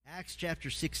Acts chapter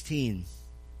 16.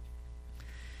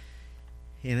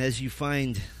 And as you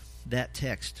find that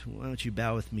text, why don't you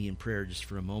bow with me in prayer just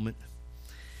for a moment.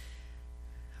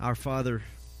 Our Father,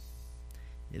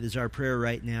 it is our prayer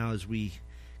right now as we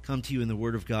come to you in the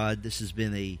Word of God. This has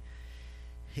been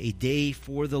a day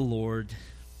for the Lord.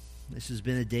 This has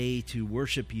been a day to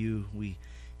worship you. We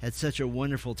had such a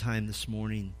wonderful time this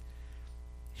morning,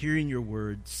 hearing your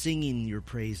word, singing your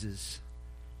praises,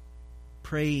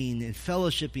 praying and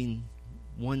fellowshipping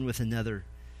one with another.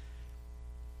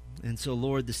 And so,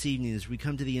 Lord, this evening, as we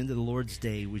come to the end of the Lord's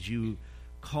Day, would you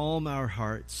calm our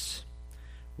hearts?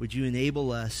 Would you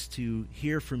enable us to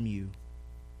hear from you?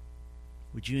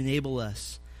 Would you enable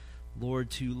us, Lord,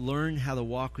 to learn how to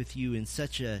walk with you in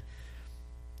such a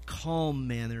calm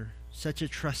manner, such a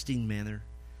trusting manner?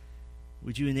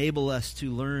 Would you enable us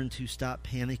to learn to stop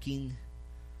panicking,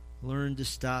 learn to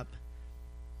stop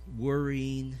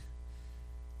worrying,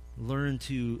 learn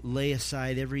to lay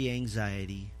aside every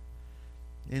anxiety?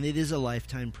 And it is a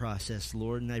lifetime process,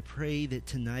 Lord, and I pray that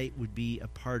tonight would be a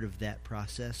part of that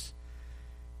process,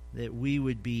 that we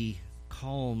would be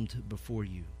calmed before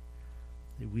you,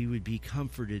 that we would be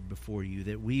comforted before you,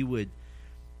 that we would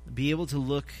be able to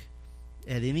look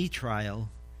at any trial,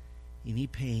 any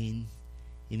pain,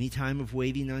 any time of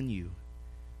waiting on you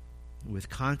with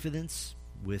confidence,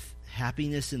 with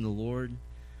happiness in the Lord,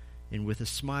 and with a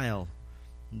smile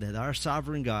that our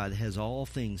sovereign God has all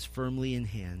things firmly in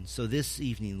hand. So this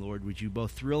evening, Lord, would you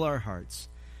both thrill our hearts,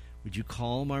 would you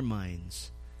calm our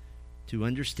minds to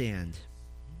understand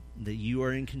that you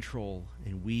are in control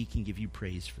and we can give you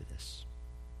praise for this.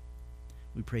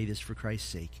 We pray this for Christ's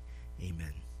sake.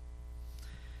 Amen.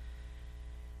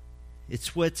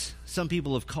 It's what some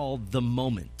people have called the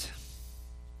moment.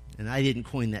 And I didn't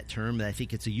coin that term, but I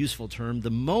think it's a useful term. The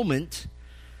moment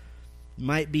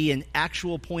might be an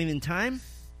actual point in time,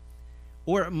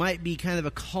 or it might be kind of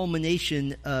a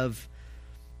culmination of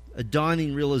a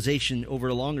dawning realization over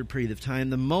a longer period of time.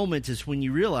 The moment is when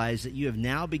you realize that you have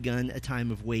now begun a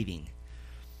time of waiting,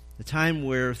 a time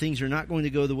where things are not going to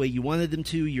go the way you wanted them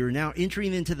to. You're now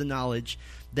entering into the knowledge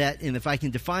that, and if I can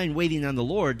define waiting on the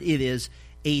Lord, it is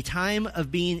a time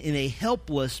of being in a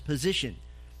helpless position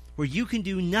where you can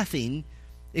do nothing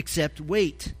except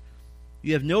wait.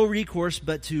 You have no recourse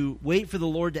but to wait for the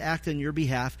Lord to act on your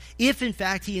behalf, if in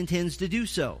fact he intends to do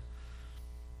so.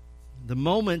 The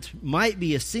moment might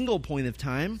be a single point of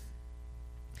time.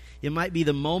 It might be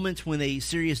the moment when a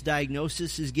serious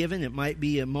diagnosis is given. It might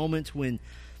be a moment when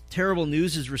terrible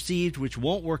news is received, which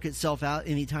won't work itself out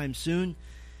anytime soon.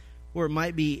 Or it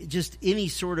might be just any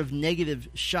sort of negative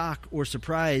shock or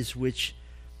surprise which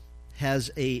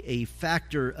has a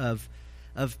factor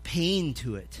of pain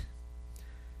to it.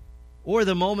 Or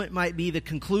the moment might be the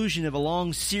conclusion of a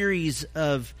long series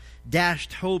of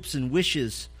dashed hopes and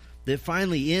wishes that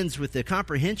finally ends with the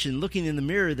comprehension, looking in the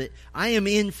mirror, that I am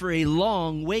in for a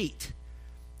long wait.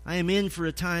 I am in for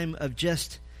a time of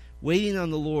just waiting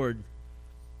on the Lord.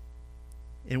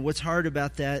 And what's hard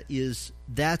about that is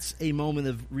that's a moment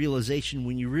of realization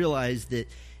when you realize that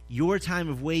your time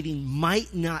of waiting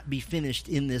might not be finished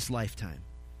in this lifetime,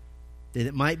 that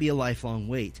it might be a lifelong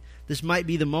wait. This might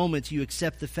be the moment you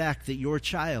accept the fact that your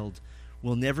child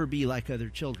will never be like other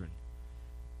children.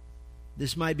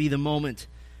 This might be the moment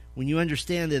when you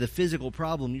understand that a physical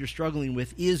problem you're struggling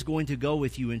with is going to go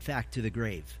with you, in fact, to the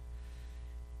grave.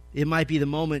 It might be the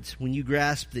moment when you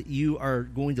grasp that you are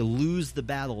going to lose the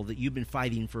battle that you've been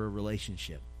fighting for a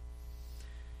relationship.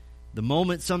 The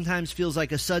moment sometimes feels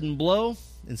like a sudden blow,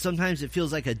 and sometimes it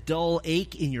feels like a dull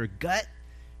ache in your gut,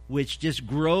 which just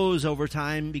grows over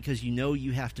time because you know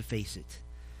you have to face it.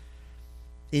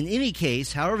 In any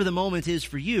case, however the moment is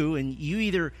for you, and you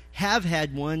either have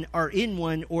had one, are in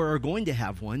one, or are going to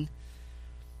have one,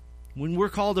 when we're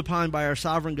called upon by our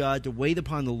sovereign God to wait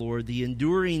upon the Lord, the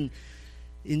enduring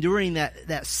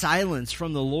that silence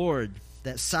from the Lord,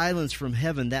 that silence from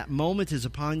heaven, that moment is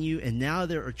upon you, and now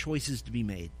there are choices to be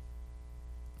made.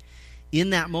 In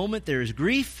that moment, there is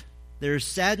grief, there is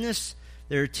sadness,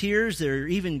 there are tears, there are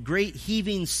even great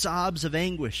heaving sobs of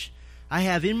anguish. I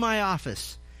have in my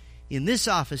office, in this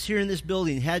office, here in this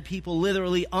building, had people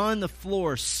literally on the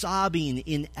floor sobbing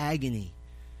in agony.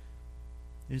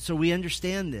 And so we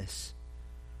understand this.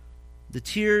 The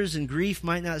tears and grief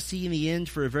might not see the end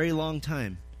for a very long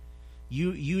time.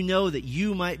 You know that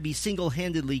you might be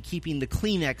single-handedly keeping the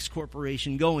Kleenex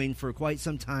Corporation going for quite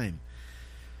some time.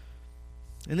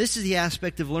 And this is the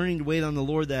aspect of learning to wait on the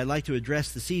Lord that I'd like to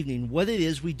address this evening, what it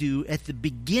is we do at the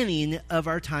beginning of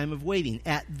our time of waiting,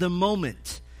 at the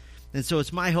moment. And so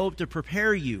it's my hope to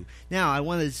prepare you. Now, I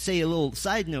want to say a little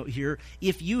side note here.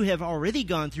 If you have already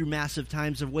gone through massive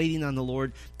times of waiting on the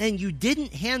Lord and you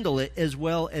didn't handle it as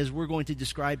well as we're going to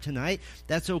describe tonight,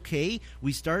 that's okay.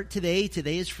 We start today.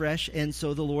 Today is fresh, and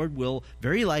so the Lord will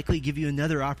very likely give you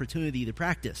another opportunity to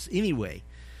practice anyway.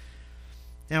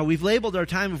 Now, we've labeled our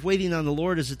time of waiting on the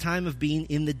Lord as a time of being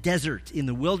in the desert, in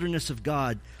the wilderness of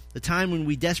God, the time when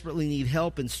we desperately need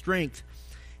help and strength.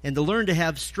 And to learn to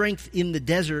have strength in the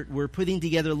desert, we're putting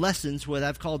together lessons, what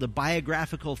I've called a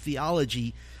biographical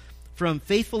theology, from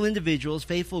faithful individuals,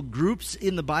 faithful groups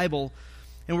in the Bible.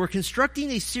 And we're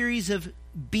constructing a series of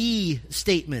be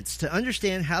statements to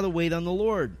understand how to wait on the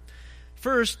Lord.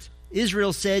 First,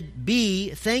 Israel said, be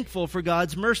thankful for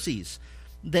God's mercies,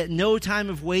 that no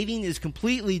time of waiting is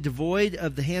completely devoid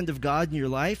of the hand of God in your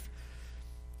life.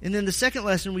 And then the second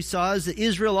lesson we saw is that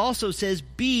Israel also says,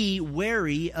 be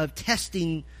wary of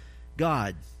testing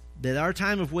God. That our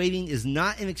time of waiting is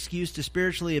not an excuse to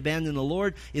spiritually abandon the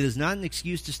Lord. It is not an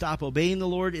excuse to stop obeying the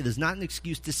Lord. It is not an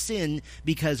excuse to sin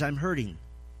because I'm hurting.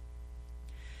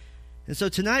 And so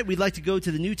tonight we'd like to go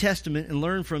to the New Testament and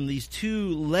learn from these two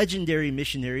legendary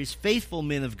missionaries, faithful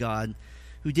men of God,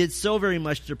 who did so very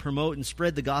much to promote and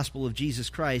spread the gospel of Jesus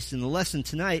Christ. And the lesson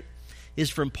tonight is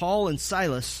from Paul and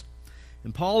Silas.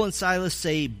 And Paul and Silas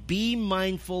say, be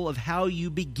mindful of how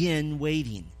you begin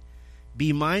waiting.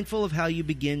 Be mindful of how you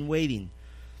begin waiting.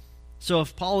 So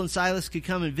if Paul and Silas could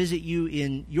come and visit you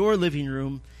in your living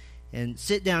room and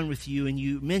sit down with you and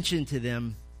you mention to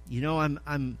them,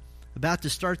 I'm about to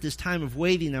start this time of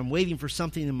waiting. I'm waiting for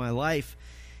something in my life,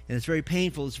 and it's very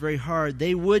painful. It's very hard.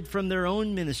 They would, from their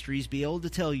own ministries, be able to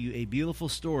tell you a beautiful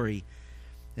story,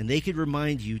 and they could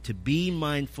remind you to be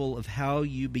mindful of how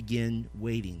you begin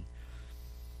waiting.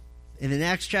 And in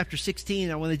Acts chapter 16,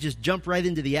 I want to just jump right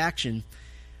into the action.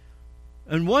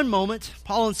 In one moment,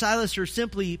 Paul and Silas are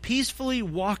simply peacefully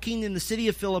walking in the city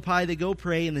of Philippi. They go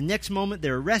pray, and the next moment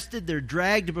they're arrested. They're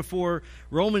dragged before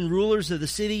Roman rulers of the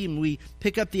city, and we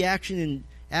pick up the action in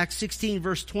Acts 16,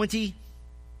 verse 20.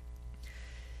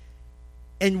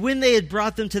 And when they had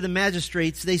brought them to the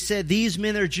magistrates, they said, these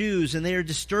men are Jews, and they are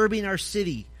disturbing our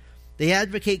city. They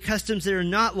advocate customs that are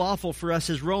not lawful for us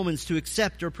as Romans to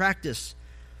accept or practice.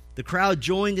 The crowd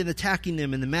joined in attacking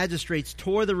them, and the magistrates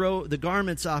tore the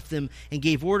garments off them and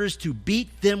gave orders to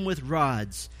beat them with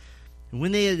rods. And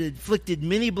when they had inflicted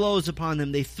many blows upon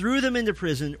them, they threw them into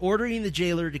prison, ordering the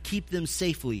jailer to keep them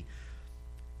safely.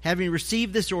 Having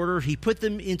received this order, he put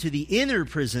them into the inner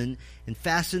prison and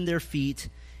fastened their feet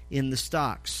in the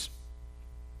stocks.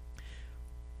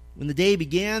 When the day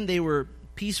began, they were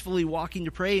peacefully walking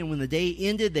to pray, and when the day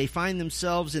ended, they find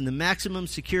themselves in the maximum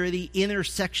security inner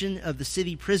section of the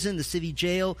city prison, the city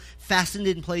jail, fastened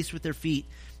in place with their feet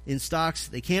in stocks.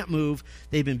 They can't move.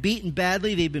 They've been beaten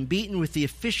badly. They've been beaten with the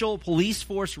official police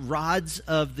force rods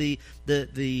of the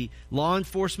law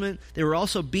enforcement. They were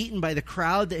also beaten by the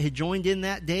crowd that had joined in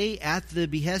that day at the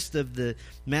behest of the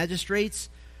magistrates.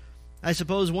 I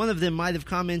suppose one of them might have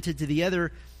commented to the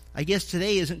other, I guess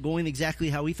today isn't going exactly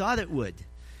how we thought it would.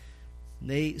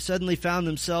 They suddenly found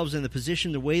themselves in the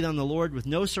position to wait on the Lord with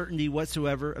no certainty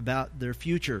whatsoever about their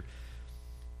future.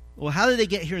 Well, how did they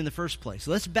get here in the first place?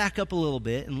 Let's back up a little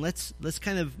bit and let's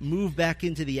kind of move back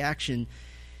into the action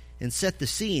and set the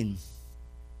scene.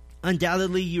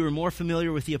 Undoubtedly, you are more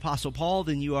familiar with the Apostle Paul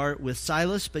than you are with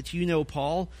Silas, but you know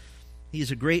Paul. He's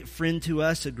a great friend to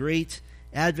us, a great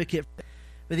advocate.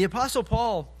 But the Apostle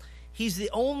Paul, he's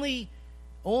the only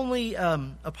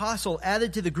apostle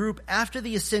added to the group after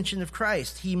the ascension of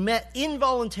Christ. He met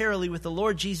involuntarily with the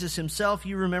Lord Jesus himself.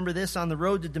 You remember this on the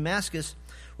road to Damascus,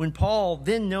 when Paul,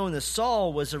 then known as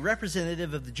Saul, was a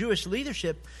representative of the Jewish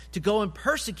leadership to go and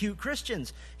persecute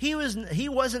Christians. He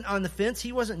wasn't on the fence.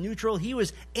 He wasn't neutral. He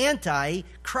was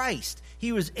anti-Christ.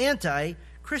 He was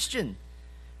anti-Christian.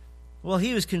 Well,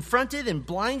 he was confronted and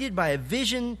blinded by a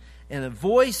vision and a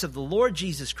voice of the Lord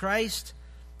Jesus Christ,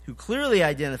 who clearly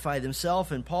identified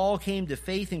himself, and Paul came to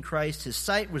faith in Christ. His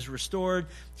sight was restored.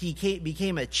 He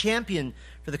became a champion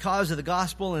for the cause of the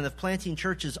gospel and of planting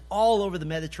churches all over the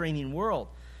Mediterranean world.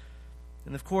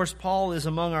 And of course, Paul is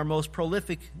among our most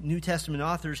prolific New Testament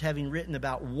authors, having written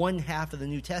about one half of the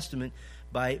New Testament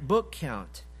by book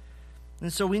count.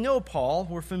 And so we know Paul,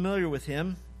 we're familiar with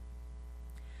him,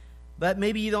 but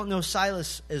maybe you don't know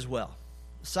Silas as well.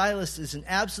 Silas is an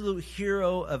absolute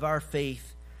hero of our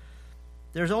faith.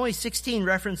 There's only 16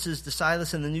 references to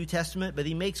Silas in the New Testament, but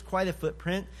he makes quite a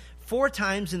footprint. 4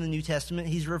 times in the New Testament,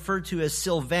 he's referred to as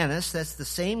Silvanus. That's the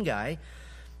same guy.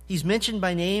 He's mentioned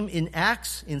by name in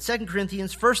Acts, in 2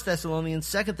 Corinthians, 1 Thessalonians,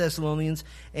 2 Thessalonians,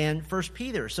 and 1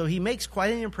 Peter. So he makes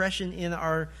quite an impression in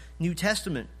our New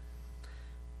Testament.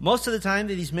 Most of the time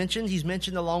that he's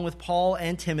mentioned along with Paul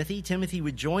and Timothy. Timothy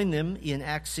would join them in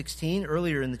Acts 16,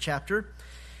 earlier in the chapter.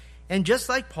 And just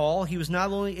like Paul, he was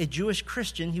not only a Jewish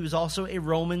Christian, he was also a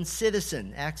Roman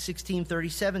citizen. Acts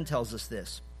 16:37 tells us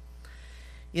this.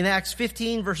 In Acts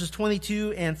 15, verses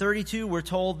 22 and 32, we're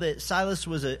told that Silas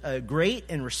was a great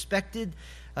and respected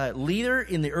leader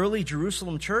in the early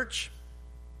Jerusalem church.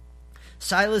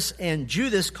 Silas and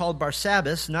Judas, called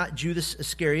Barsabbas, not Judas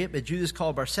Iscariot, but Judas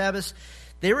called Barsabbas,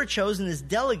 they were chosen as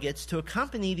delegates to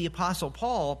accompany the Apostle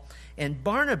Paul and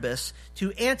Barnabas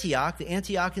to Antioch, the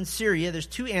Antioch in Syria. There's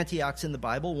two Antiochs in the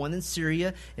Bible, one in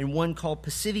Syria and one called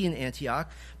Pisidian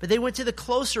Antioch. But they went to the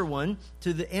closer one,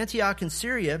 to the Antioch in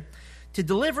Syria, to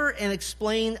deliver and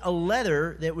explain a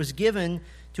letter that was given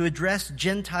to address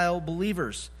Gentile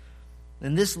believers.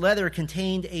 And this letter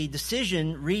contained a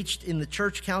decision reached in the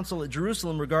church council at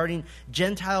Jerusalem regarding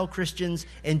Gentile Christians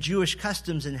and Jewish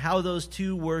customs and how those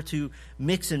two were to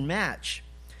mix and match.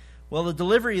 Well, the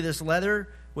delivery of this letter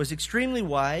was extremely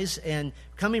wise, and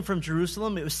coming from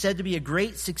Jerusalem, it was said to be a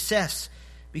great success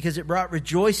because it brought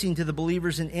rejoicing to the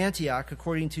believers in Antioch,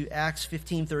 according to Acts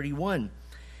 15:31.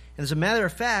 And as a matter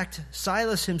of fact,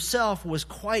 Silas himself was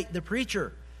quite the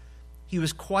preacher. He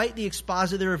was quite the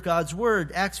expositor of God's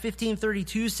word. Acts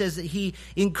 15:32 says that he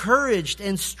encouraged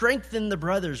and strengthened the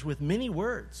brothers with many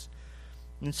words.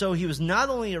 And so he was not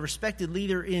only a respected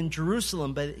leader in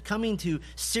Jerusalem, but coming to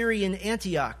Syrian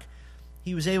Antioch,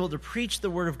 he was able to preach the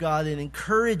word of God and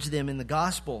encourage them in the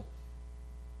gospel.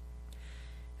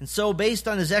 And so, based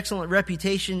on his excellent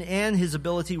reputation and his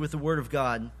ability with the word of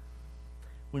God,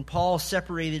 when Paul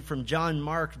separated from John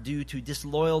Mark due to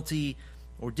disloyalty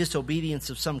or disobedience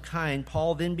of some kind,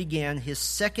 Paul then began his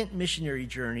second missionary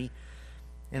journey.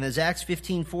 And as Acts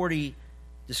 15:40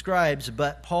 describes,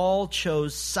 but Paul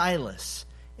chose Silas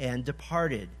and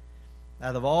departed.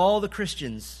 Out of all the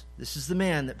Christians, this is the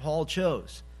man that Paul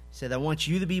chose. He said, I want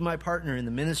you to be my partner in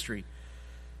the ministry.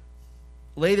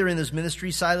 Later in his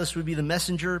ministry, Silas would be the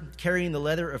messenger carrying the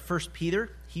letter of 1 Peter.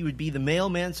 He would be the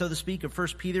mailman, so to speak, of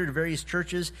 1 Peter to various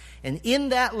churches. And in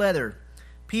that letter,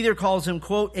 Peter calls him,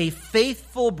 quote, a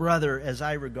faithful brother as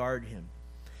I regard him.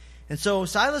 And so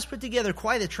Silas put together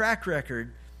quite a track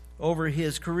record over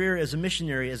his career as a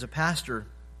missionary, as a pastor.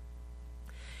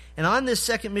 And on this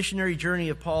second missionary journey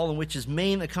of Paul, in which his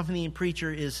main accompanying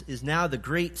preacher is now the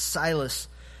great Silas,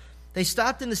 they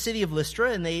stopped in the city of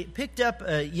Lystra and they picked up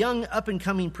a young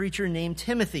up-and-coming preacher named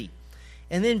Timothy.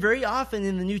 And then very often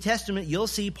in the New Testament, you'll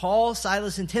see Paul,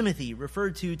 Silas, and Timothy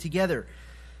referred to together.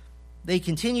 They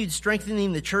continued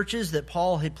strengthening the churches that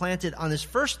Paul had planted on his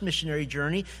first missionary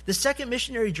journey. The second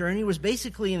missionary journey was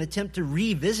basically an attempt to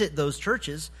revisit those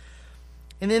churches.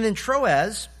 And then in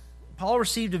Troas, Paul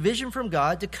received a vision from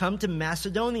God to come to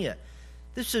Macedonia.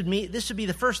 This would be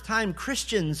the first time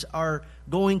Christians are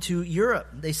going to Europe.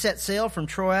 They set sail from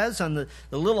Troas on the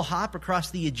little hop across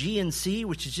the Aegean Sea,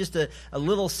 which is just a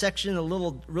little section, a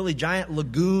little really giant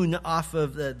lagoon off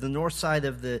of the north side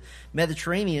of the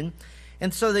Mediterranean.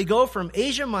 And so they go from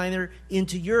Asia Minor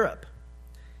into Europe.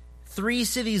 3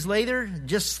 cities later,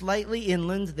 just slightly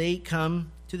inland, they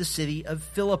come to the city of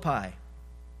Philippi.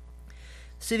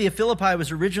 The city of Philippi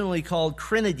was originally called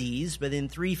Crinades, but in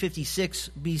 356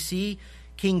 BC,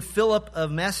 King Philip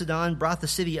of Macedon brought the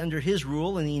city under his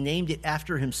rule, and he named it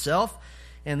after himself.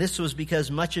 And this was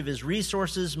because much of his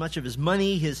resources, much of his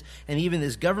money, and even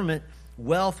his government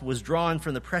wealth was drawn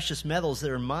from the precious metals that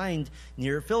are mined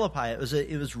near Philippi.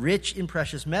 It was rich in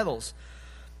precious metals.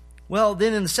 Well,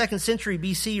 then in the 2nd century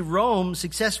BC, Rome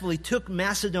successfully took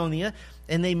Macedonia,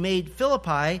 and they made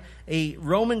Philippi a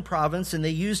Roman province, and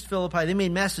they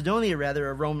made Macedonia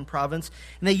a Roman province,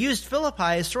 and they used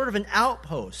Philippi as sort of an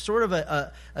outpost, sort of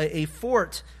a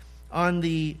fort on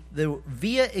the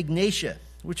Via Egnatia,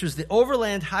 which was the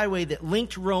overland highway that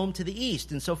linked Rome to the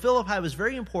east. And so Philippi was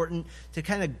very important to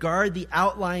kind of guard the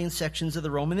outlying sections of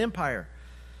the Roman Empire.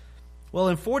 Well,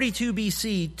 in 42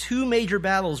 BC, 2 major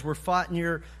battles were fought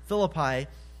near Philippi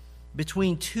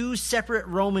between 2 separate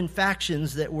Roman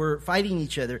factions that were fighting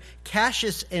each other.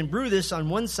 Cassius and Brutus on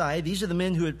one side, these are the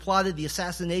men who had plotted the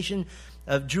assassination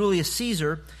of Julius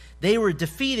Caesar. They were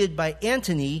defeated by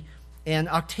Antony and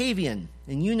Octavian.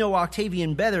 And you know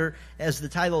Octavian better as the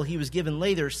title he was given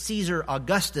later, Caesar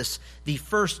Augustus, the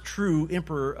first true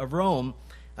emperor of Rome,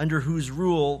 under whose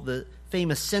rule the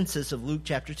famous census of Luke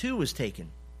chapter 2 was taken.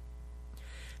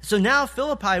 So now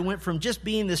Philippi went from just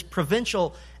being this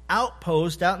provincial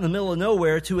outpost out in the middle of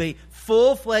nowhere to a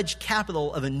full-fledged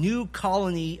capital of a new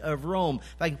colony of Rome.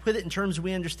 If I can put it in terms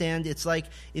we understand, it's like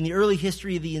in the early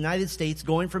history of the United States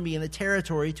going from being a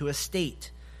territory to a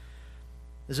state.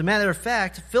 As a matter of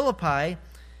fact, Philippi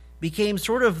became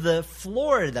sort of the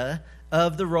Florida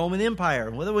of the Roman Empire.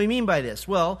 What do we mean by this?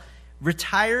 Well,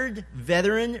 retired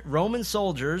veteran Roman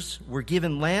soldiers were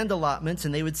given land allotments,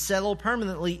 and they would settle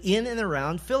permanently in and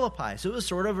around Philippi. So it was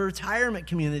sort of a retirement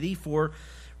community for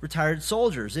retired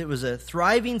soldiers. It was a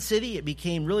thriving city. It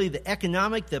became really the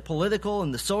economic, the political,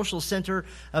 and the social center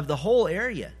of the whole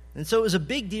area. And so it was a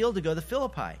big deal to go to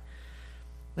Philippi.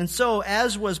 And so,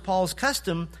 as was Paul's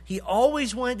custom, he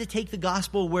always wanted to take the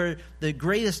gospel where the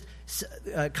greatest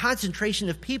concentration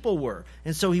of people were.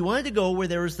 And so he wanted to go where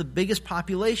there was the biggest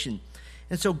population.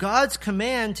 And so God's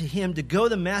command to him to go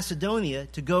to Macedonia,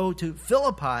 to go to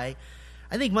Philippi,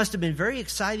 I think must have been very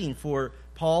exciting for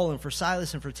Paul and for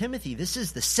Silas and for Timothy. This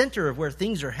is the center of where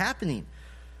things are happening.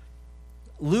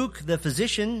 Luke, the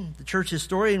physician, the church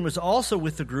historian, was also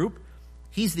with the group.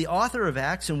 He's the author of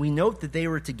Acts, and we note that they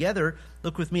were together.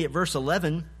 Look with me at verse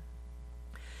 11.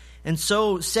 And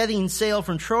so, setting sail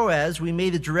from Troas, we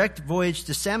made a direct voyage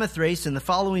to Samothrace, and the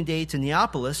following day to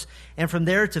Neapolis, and from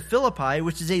there to Philippi,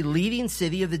 which is a leading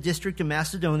city of the district of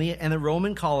Macedonia and a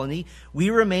Roman colony. We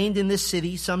remained in this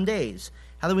city some days.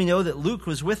 How do we know that Luke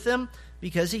was with them?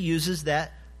 Because he uses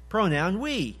that pronoun,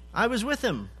 we. I was with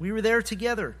him. We were there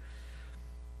together.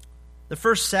 The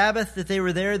first Sabbath that they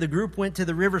were there, the group went to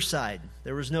the riverside.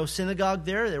 There was no synagogue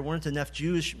there. There weren't enough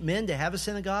Jewish men to have a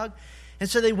synagogue. And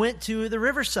so they went to the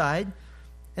riverside,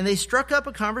 and they struck up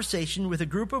a conversation with a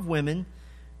group of women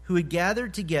who had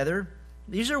gathered together.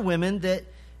 These are women that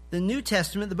the New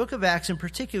Testament, the book of Acts in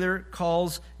particular,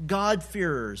 calls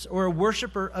God-fearers, or a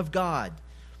worshiper of God.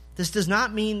 This does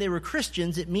not mean they were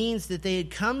Christians. It means that they had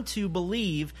come to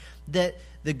believe that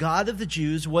the God of the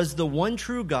Jews was the one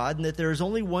true God, and that there is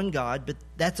only one God, but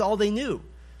that's all they knew.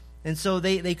 And so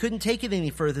they couldn't take it any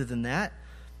further than that.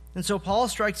 And so Paul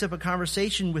strikes up a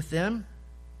conversation with them.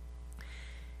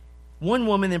 One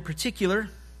woman in particular,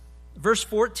 verse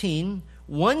 14,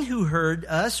 one who heard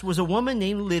us was a woman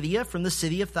named Lydia from the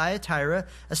city of Thyatira,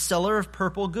 a seller of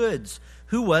purple goods,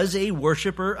 who was a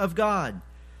worshiper of God.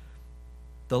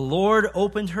 The Lord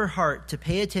opened her heart to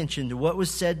pay attention to what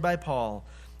was said by Paul.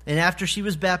 And after she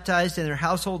was baptized and her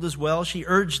household as well, she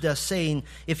urged us, saying,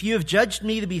 if you have judged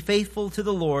me to be faithful to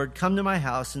the Lord, come to my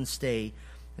house and stay.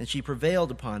 And she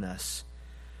prevailed upon us.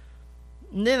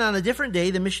 And then on a different day,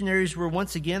 the missionaries were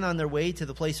once again on their way to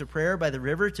the place of prayer by the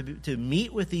river to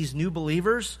meet with these new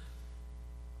believers.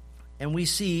 And we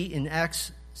see in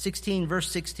Acts 16,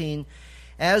 verse 16,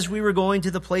 as we were going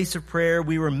to the place of prayer,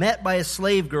 we were met by a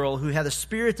slave girl who had a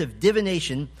spirit of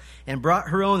divination and brought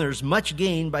her owners much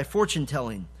gain by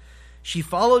fortune-telling. She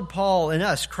followed Paul and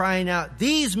us, crying out,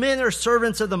 these men are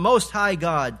servants of the Most High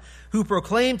God, who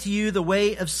proclaim to you the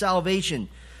way of salvation.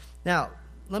 Now,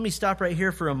 let me stop right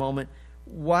here for a moment.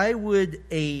 Why would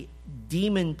a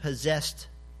demon-possessed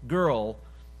girl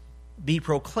be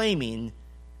proclaiming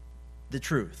the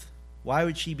truth? Why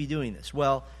would she be doing this?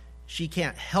 Well, she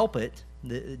can't help it.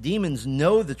 The demons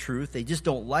know the truth. They just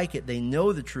don't like it. They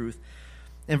know the truth.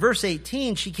 In verse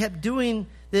 18, she kept doing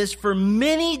this for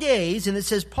many days, and it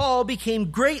says Paul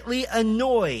became greatly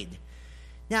annoyed.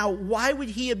 Now, why would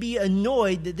he be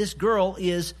annoyed that this girl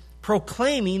is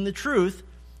proclaiming the truth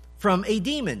from a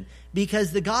demon?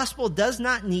 Because the gospel does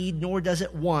not need, nor does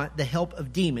it want, the help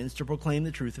of demons to proclaim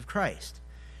the truth of Christ.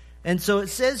 And so it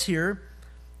says here,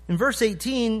 in verse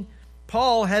 18,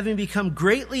 Paul, having become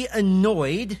greatly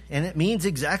annoyed, and it means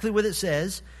exactly what it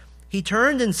says, he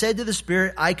turned and said to the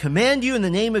Spirit, I command you in the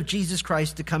name of Jesus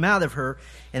Christ to come out of her.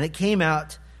 And it came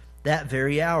out that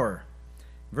very hour.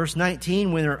 Verse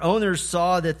 19, when her owners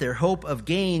saw that their hope of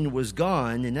gain was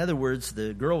gone, in other words,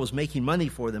 the girl was making money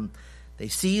for them, they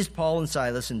seized Paul and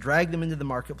Silas and dragged them into the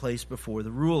marketplace before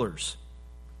the rulers.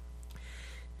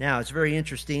 Now, it's very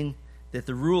interesting that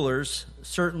the rulers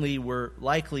certainly were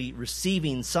likely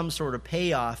receiving some sort of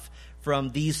payoff from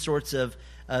these sorts of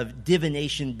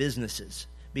divination businesses,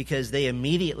 because they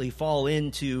immediately fall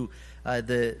into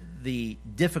the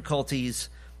difficulties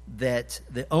that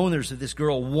the owners of this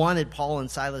girl wanted Paul and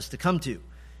Silas to come to.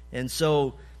 And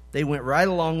so they went right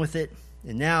along with it.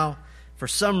 And now, for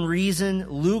some reason,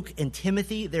 Luke and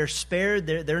Timothy, they're spared.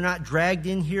 They're not dragged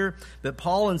in here. But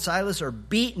Paul and Silas are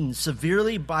beaten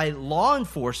severely by law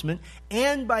enforcement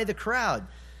and by the crowd.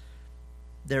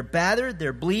 They're battered.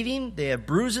 They're bleeding. They have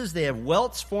bruises. They have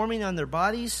welts forming on their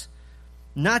bodies.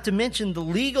 Not to mention the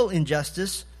legal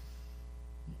injustice.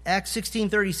 Acts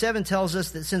 16:37 tells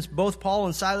us that since both Paul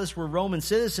and Silas were Roman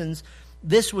citizens,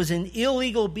 this was an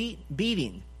illegal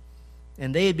beating.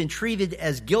 And they had been treated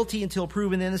as guilty until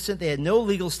proven innocent. They had no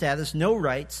legal status, no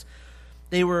rights.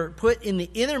 They were put in the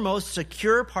innermost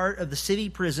secure part of the city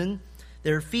prison.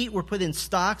 Their feet were put in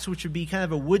stocks, which would be kind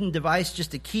of a wooden device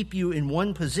just to keep you in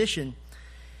one position.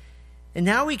 And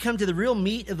now we come to the real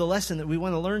meat of the lesson that we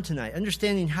want to learn tonight,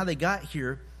 understanding how they got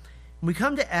here. We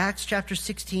come to Acts chapter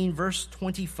 16, verse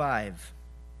 25.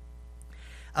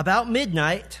 About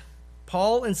midnight,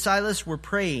 Paul and Silas were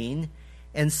praying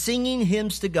and singing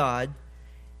hymns to God,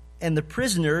 and the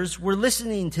prisoners were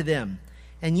listening to them.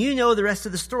 And you know the rest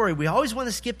of the story. We always want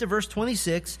to skip to verse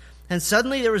 26. And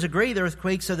suddenly there was a great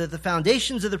earthquake, so that the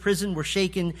foundations of the prison were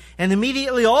shaken, and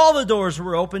immediately all the doors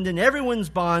were opened, and everyone's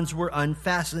bonds were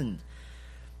unfastened.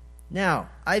 Now,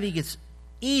 I think it's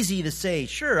easy to say,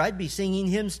 sure, I'd be singing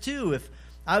hymns too if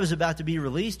I was about to be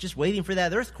released, just waiting for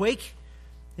that earthquake.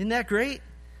 Isn't that great?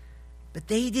 But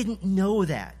they didn't know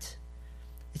that.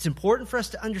 It's important for us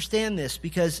to understand this,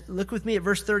 because look with me at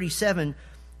verse 37.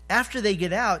 After they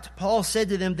get out, Paul said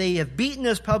to them, they have beaten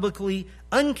us publicly,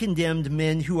 uncondemned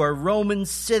men who are Roman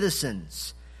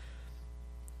citizens.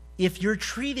 If you're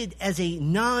treated as a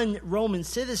non-Roman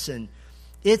citizen,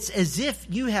 it's as if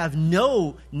you have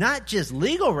no, not just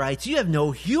legal rights, you have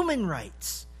no human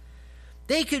rights.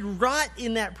 They could rot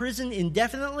in that prison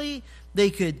indefinitely.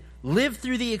 They could live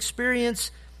through the experience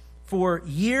for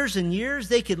years and years.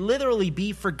 They could literally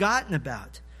be forgotten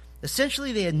about.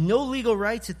 Essentially, they had no legal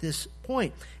rights at this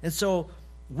point. And so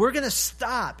we're going to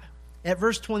stop at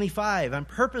verse 25. I'm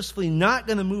purposefully not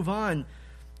going to move on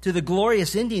to the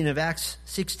glorious ending of Acts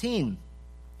 16.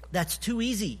 That's too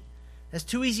easy. That's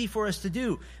too easy for us to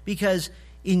do, because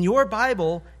in your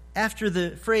Bible, after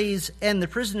the phrase, and the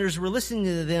prisoners were listening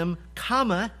to them,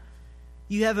 comma,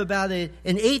 you have about an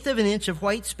eighth of an inch of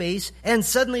white space, and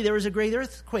suddenly there was a great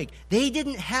earthquake. They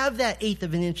didn't have that eighth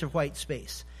of an inch of white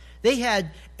space. They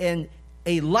had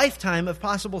a lifetime of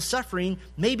possible suffering,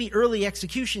 maybe early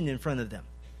execution in front of them.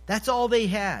 That's all they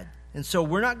had. And so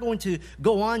we're not going to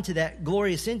go on to that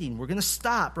glorious ending. We're going to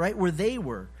stop right where they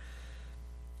were.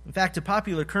 In fact, a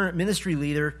popular current ministry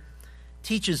leader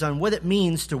teaches on what it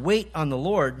means to wait on the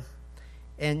Lord.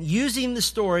 And using the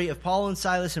story of Paul and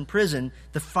Silas in prison,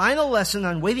 the final lesson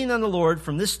on waiting on the Lord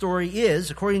from this story is,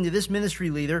 according to this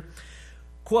ministry leader,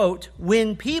 quote,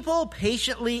 when people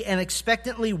patiently and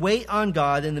expectantly wait on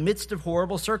God in the midst of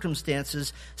horrible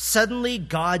circumstances, suddenly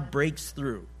God breaks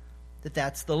through.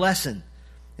 That's the lesson.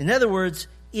 In other words,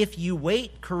 if you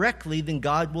wait correctly, then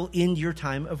God will end your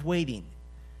time of waiting.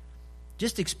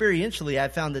 Just experientially,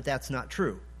 I've found that that's not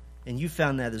true. And you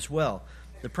found that as well.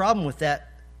 The problem with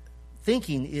that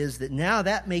thinking is that now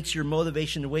that makes your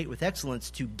motivation to wait with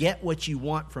excellence to get what you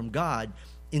want from God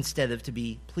instead of to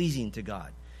be pleasing to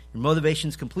God. Your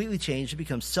motivation's completely changed. It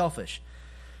becomes selfish.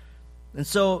 And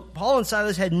so Paul and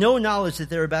Silas had no knowledge that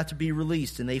they were about to be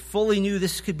released, and they fully knew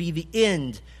this could be the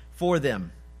end for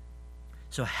them.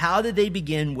 So how did they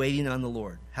begin waiting on the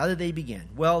Lord? How did they begin?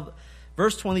 Well,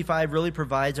 verse 25 really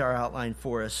provides our outline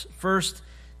for us. First,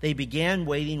 they began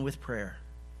waiting with prayer.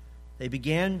 They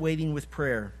began waiting with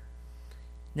prayer.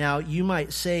 Now, you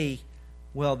might say,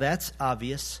 well, that's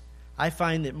obvious. I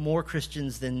find that more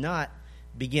Christians than not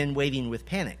begin waiting with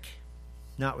panic,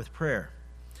 not with prayer.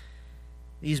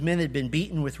 These men had been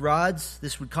beaten with rods.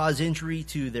 This would cause injury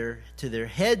to their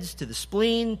heads, to the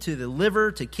spleen, to the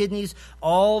liver, to kidneys.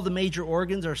 All the major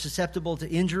organs are susceptible to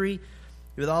injury.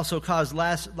 It would also cause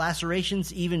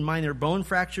lacerations. Even minor bone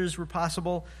fractures were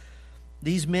possible.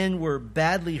 These men were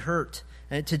badly hurt.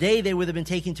 And today they would have been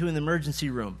taken to an emergency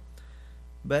room.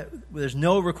 But there's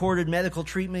no recorded medical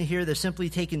treatment here. They're simply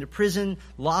taken to prison,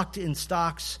 locked in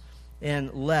stocks,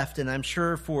 and left. And I'm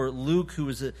sure for Luke, who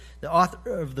was the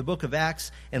author of the book of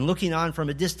Acts, and looking on from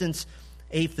a distance,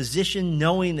 a physician,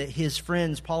 knowing that his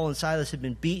friends, Paul and Silas, had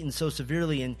been beaten so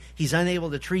severely and he's unable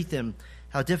to treat them,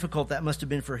 how difficult that must have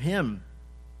been for him.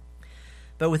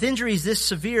 But with injuries this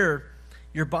severe,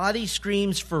 your body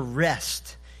screams for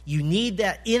rest. You need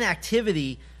that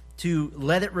inactivity to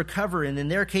let it recover. And in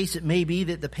their case, it may be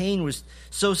that the pain was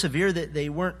so severe that they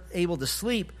weren't able to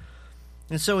sleep.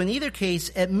 And so in either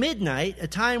case, at midnight, a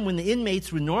time when the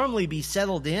inmates would normally be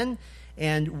settled in,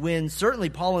 and when certainly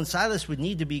Paul and Silas would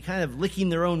need to be kind of licking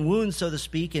their own wounds, so to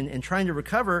speak, and trying to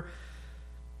recover,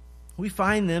 we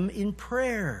find them in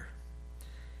prayer.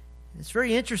 It's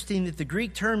very interesting that the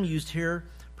Greek term used here,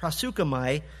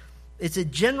 proseuchomai, it's a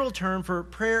general term for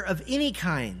prayer of any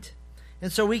kind.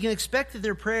 And so we can expect that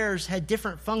their prayers had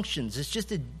different functions. It's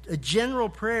just a general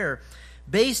prayer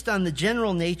based on the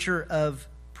general nature of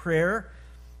prayer.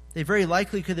 They very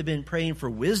likely could have been praying for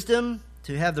wisdom,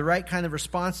 to have the right kind of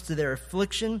response to their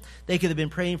affliction. They could have been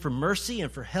praying for mercy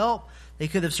and for help. They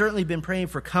could have certainly been praying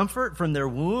for comfort from their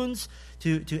wounds,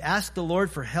 to ask the Lord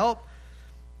for help.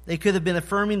 They could have been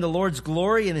affirming the Lord's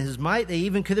glory and His might. They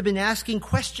even could have been asking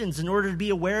questions in order to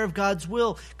be aware of God's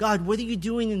will. God, what are you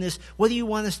doing in this? What do you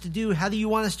want us to do? How do you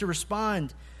want us to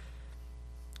respond?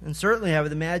 And certainly I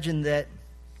would imagine that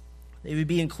they would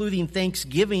be including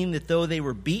thanksgiving, that though they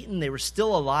were beaten, they were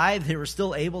still alive, they were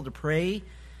still able to pray.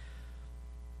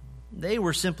 They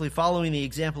were simply following the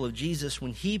example of Jesus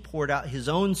when He poured out His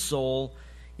own soul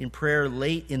in prayer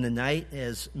late in the night,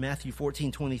 as Matthew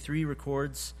 14:23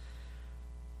 records.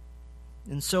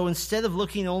 And so instead of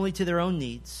looking only to their own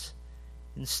needs,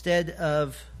 instead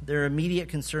of their immediate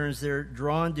concerns, they're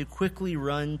drawn to quickly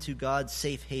run to God's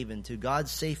safe haven, to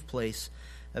God's safe place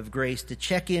of grace, to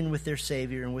check in with their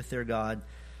Savior and with their God.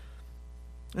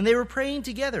 And they were praying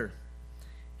together.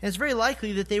 And it's very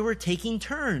likely that they were taking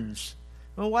turns.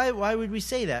 Well, why would we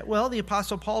say that? Well, the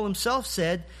Apostle Paul himself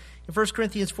said in 1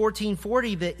 Corinthians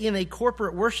 14:40 that in a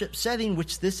corporate worship setting,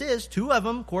 which this is, two of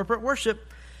them, corporate worship,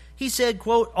 he said,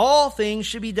 quote, all things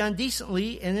should be done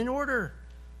decently and in order.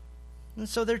 And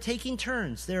so they're taking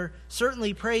turns. They're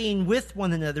certainly praying with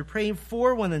one another, praying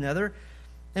for one another.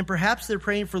 And perhaps they're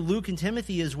praying for Luke and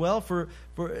Timothy as well. For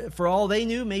all they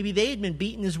knew, maybe they had been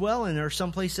beaten as well and are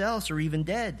someplace else or even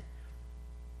dead.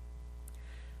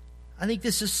 I think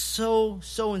this is so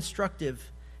instructive.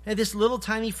 And this little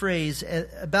tiny phrase,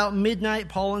 about midnight,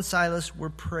 Paul and Silas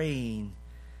were praying.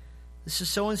 This is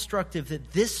so instructive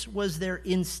that this was their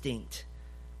instinct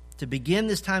to begin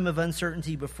this time of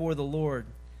uncertainty before the Lord.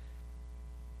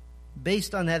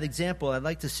 Based on that example, I'd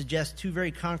like to suggest two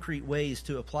very concrete ways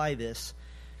to apply this.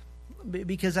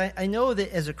 Because I know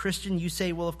that as a Christian, you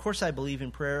say, well, of course I believe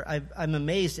in prayer. I'm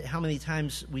amazed at how many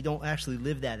times we don't actually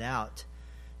live that out,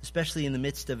 especially in the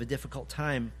midst of a difficult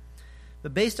time.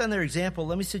 But based on their example,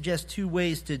 let me suggest two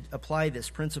ways to apply this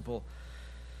principle.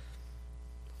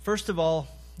 First of all,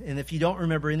 and if you don't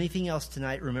remember anything else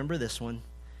tonight, remember this one.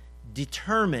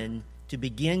 Determine to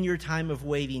begin your time of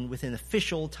waiting with an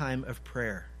official time of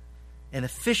prayer. An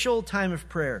official time of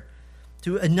prayer.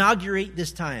 To inaugurate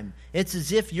this time. It's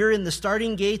as if you're in the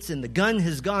starting gates and the gun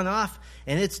has gone off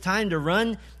and it's time to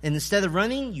run. And instead of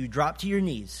running, you drop to your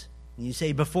knees. And you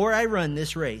say, before I run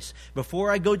this race,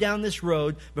 before I go down this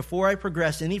road, before I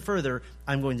progress any further,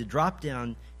 I'm going to drop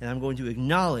down and I'm going to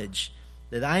acknowledge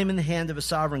that I am in the hand of a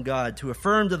sovereign God, to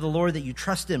affirm to the Lord that you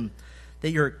trust Him,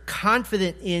 that you're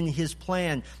confident in His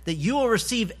plan, that you will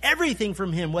receive everything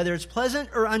from Him, whether it's pleasant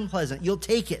or unpleasant. You'll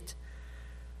take it.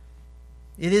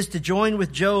 It is to join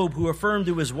with Job, who affirmed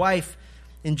to his wife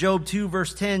in Job 2,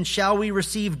 verse 10, shall we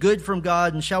receive good from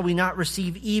God, and shall we not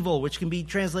receive evil, which can be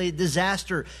translated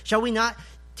disaster? Shall we not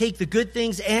take the good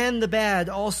things and the bad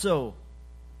also?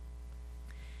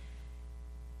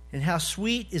 And how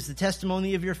sweet is the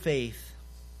testimony of your faith,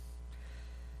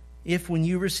 if when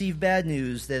you receive bad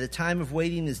news that a time of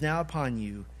waiting is now upon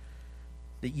you,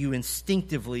 that you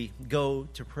instinctively go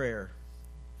to prayer.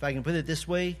 If I can put it this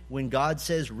way, when God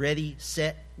says ready,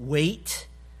 set, wait,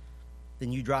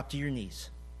 then you drop to your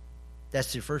knees.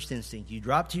 That's your first instinct. You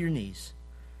drop to your knees.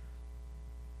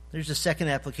 There's a second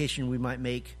application we might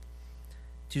make.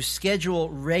 To schedule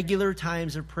regular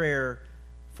times of prayer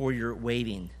for your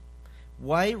waiting.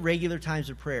 Why regular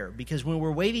times of prayer? Because when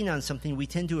we're waiting on something, we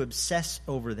tend to obsess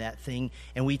over that thing,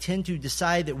 and we tend to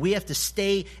decide that we have to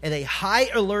stay at a high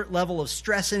alert level of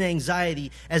stress and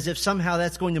anxiety as if somehow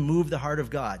that's going to move the heart of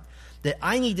God. That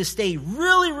I need to stay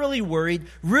really, really worried,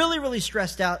 really, really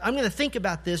stressed out. I'm going to think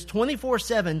about this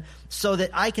 24/7 so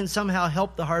that I can somehow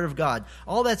help the heart of God.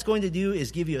 All that's going to do is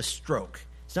give you a stroke.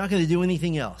 It's not going to do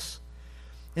anything else.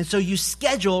 And so you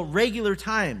schedule regular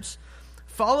times.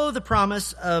 Follow the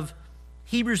promise of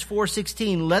Hebrews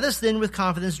 4:16, let us then with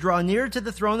confidence draw near to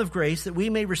the throne of grace that we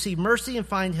may receive mercy and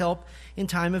find help in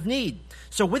time of need.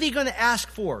 So what are you going to ask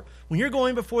for when you're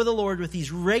going before the Lord with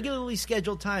these regularly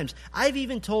scheduled times? I've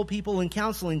even told people in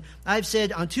counseling, I've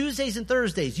said on Tuesdays and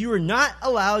Thursdays, you are not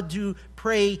allowed to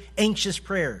pray anxious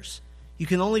prayers. You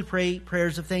can only pray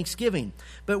prayers of thanksgiving.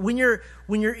 But when you're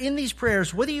in these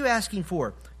prayers, what are you asking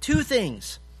for? Two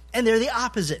things, and they're the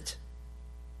opposite.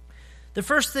 The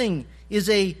first thing is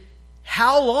a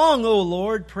how long, O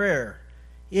Lord, prayer.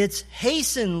 It's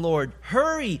hasten, Lord,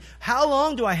 hurry. How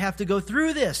long do I have to go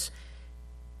through this?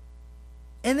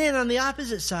 And then on the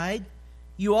opposite side,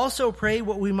 you also pray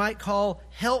what we might call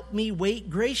help me wait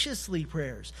graciously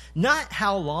prayers. Not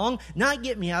how long, not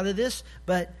get me out of this,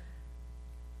 but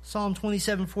Psalm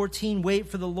 27:14, wait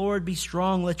for the Lord, be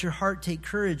strong, let your heart take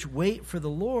courage, wait for the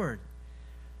Lord.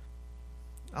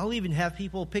 I'll even have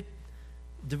people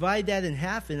divide that in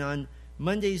half, and on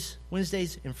Mondays,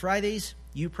 Wednesdays, and Fridays,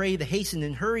 you pray the hasten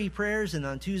and hurry prayers, and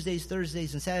on Tuesdays,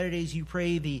 Thursdays, and Saturdays, you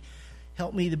pray the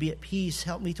Help me to be at peace.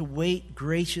 Help me to wait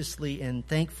graciously and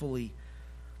thankfully.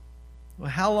 Well,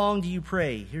 how long do you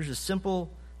pray? Here's a simple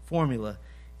formula.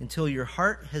 Until your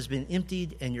heart has been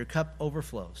emptied and your cup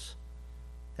overflows.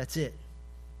 That's it.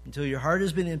 Until your heart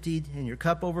has been emptied and your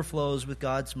cup overflows with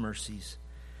God's mercies.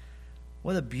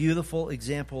 What a beautiful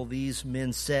example these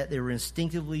men set. They were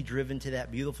instinctively driven to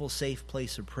that beautiful, safe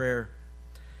place of prayer.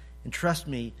 And trust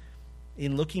me,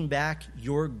 in looking back,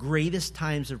 your greatest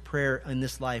times of prayer in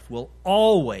this life will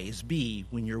always be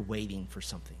when you're waiting for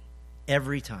something.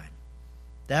 Every time.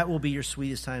 That will be your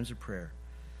sweetest times of prayer.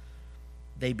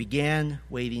 They began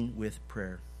waiting with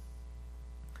prayer.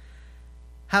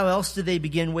 How else did they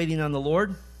begin waiting on the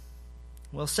Lord?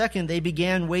 Well, second, they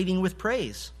began waiting with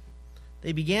praise.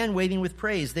 They began waiting with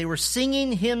praise. They were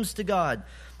singing hymns to God.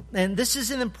 And this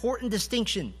is an important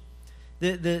distinction.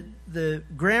 The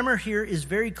grammar here is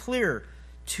very clear.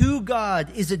 To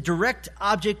God is a direct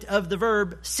object of the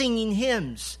verb singing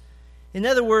hymns. In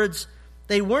other words,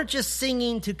 they weren't just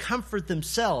singing to comfort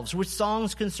themselves, which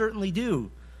songs can certainly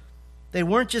do. They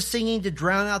weren't just singing to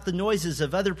drown out the noises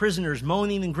of other prisoners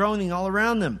moaning and groaning all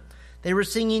around them. They were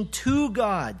singing to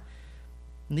God.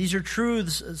 And these are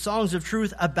truths, songs of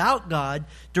truth about God,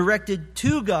 directed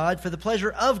to God for the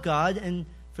pleasure of God and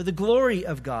for the glory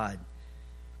of God.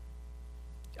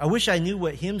 I wish I knew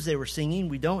what hymns they were singing.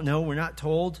 We don't know. We're not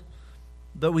told.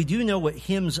 But we do know what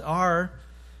hymns are.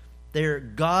 They're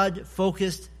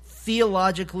God-focused,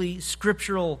 theologically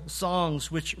scriptural songs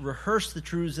which rehearse the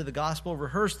truths of the gospel,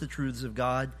 rehearse the truths of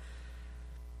God.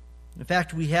 In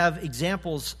fact, we have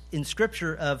examples in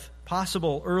Scripture of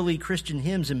possible early Christian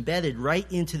hymns embedded right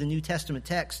into the New Testament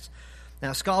text.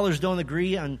 Now, scholars don't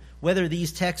agree on whether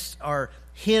these texts are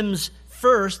hymns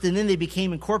first and then they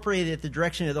became incorporated at the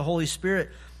direction of the Holy Spirit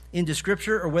into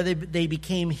Scripture, or whether they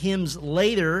became hymns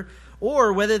later,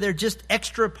 or whether they're just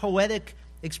extra poetic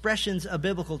expressions of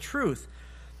biblical truth.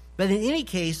 But in any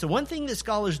case, the one thing that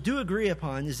scholars do agree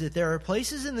upon is that there are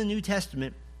places in the New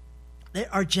Testament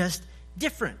that are just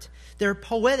different. They're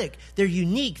poetic. They're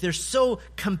unique. They're so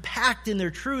compact in their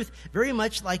truth, very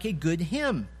much like a good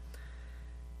hymn.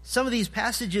 Some of these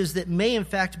passages that may in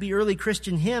fact be early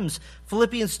Christian hymns,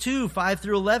 Philippians 2, 5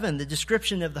 through 11, the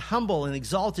description of the humble and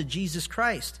exalted Jesus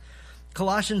Christ.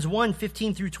 Colossians 1,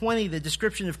 15 through 20, the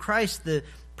description of Christ, the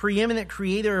preeminent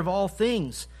creator of all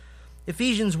things.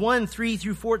 Ephesians 1, 3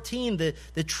 through 14,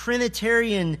 the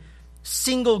Trinitarian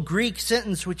single Greek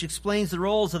sentence which explains the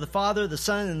roles of the Father, the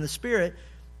Son, and the Spirit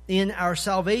in our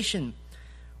salvation.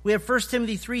 We have 1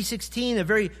 Timothy 3:16, a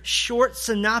very short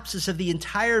synopsis of the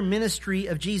entire ministry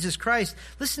of Jesus Christ.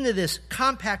 Listen to this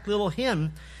compact little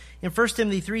hymn in 1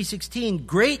 Timothy 3:16.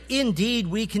 Great indeed,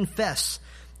 we confess,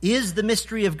 is the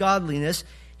mystery of godliness.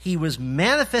 He was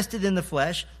manifested in the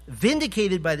flesh,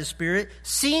 vindicated by the Spirit,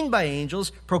 seen by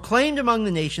angels, proclaimed among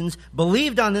the nations,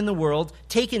 believed on in the world,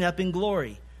 taken up in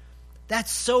glory.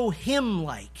 That's so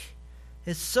hymn-like.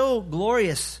 It's so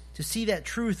glorious to see that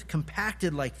truth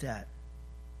compacted like that.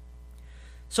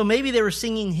 So maybe they were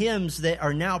singing hymns that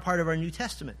are now part of our New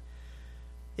Testament.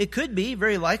 It could be,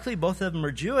 very likely, both of them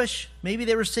are Jewish. Maybe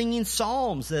they were singing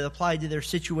psalms that applied to their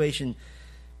situation.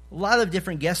 A lot of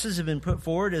different guesses have been put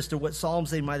forward as to what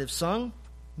psalms they might have sung.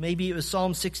 Maybe it was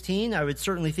Psalm 16. I would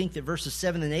certainly think that verses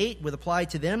 7 and 8 would apply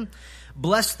to them.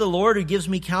 Bless the Lord who gives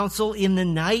me counsel. In the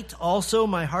night also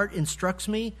my heart instructs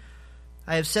me.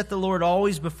 I have set the Lord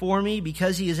always before me.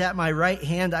 Because he is at my right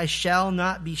hand, I shall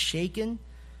not be shaken.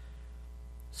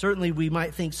 Certainly we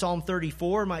might think Psalm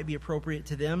 34 might be appropriate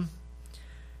to them.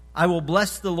 I will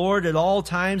bless the Lord at all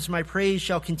times. My praise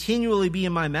shall continually be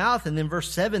in my mouth. And then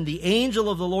verse 7, the angel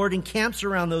of the Lord encamps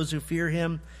around those who fear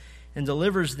him and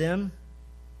delivers them.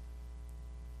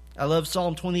 I love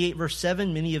Psalm 28, verse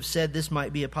 7. Many have said this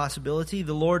might be a possibility.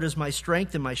 The Lord is my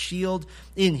strength and my shield.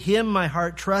 In him my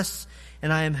heart trusts,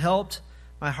 and I am helped.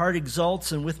 My heart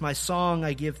exults, and with my song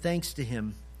I give thanks to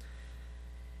him.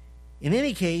 In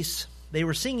any case, they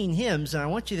were singing hymns, and I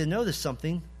want you to notice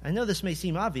something. I know this may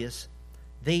seem obvious.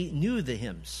 They knew the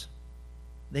hymns.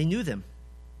 They knew them.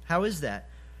 How is that?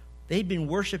 They'd been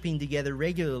worshiping together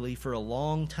regularly for a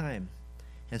long time.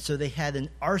 And so they had an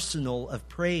arsenal of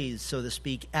praise, so to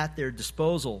speak, at their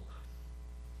disposal.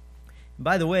 And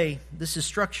by the way, this is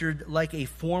structured like a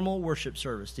formal worship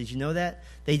service. Did you know that?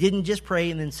 They didn't just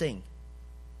pray and then sing.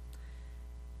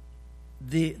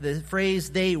 The phrase,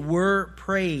 they were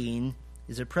praying,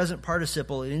 is a present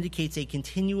participle. It indicates a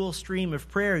continual stream of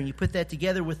prayer. And you put that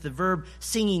together with the verb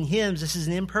singing hymns. This is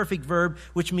an imperfect verb,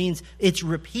 which means it's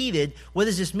repeated. What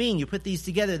does this mean? You put these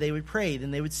together, they would pray,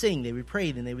 then they would sing. They would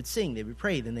pray, then they would sing. They would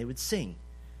pray, then they would sing.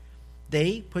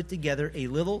 They put together a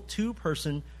little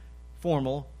two-person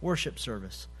formal worship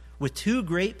service. with two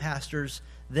great pastors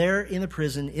there in the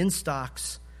prison in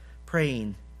stocks,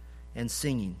 praying and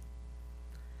singing.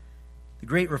 The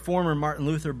great reformer Martin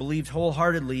Luther believed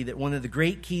wholeheartedly that one of the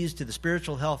great keys to the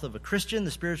spiritual health of a Christian,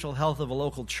 the spiritual health of a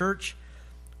local church,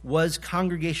 was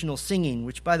congregational singing,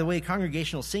 which, by the way,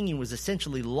 congregational singing was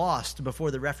essentially lost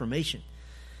before the Reformation.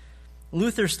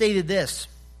 Luther stated this.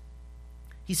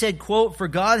 He said, quote, "For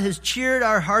God has cheered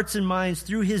our hearts and minds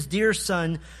through his dear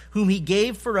Son, whom he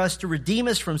gave for us to redeem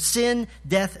us from sin,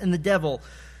 death, and the devil.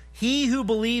 He who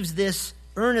believes this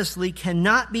earnestly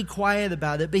cannot be quiet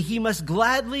about it, but he must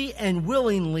gladly and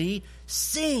willingly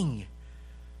sing."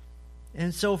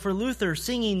 And so for Luther,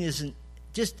 singing is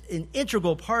just an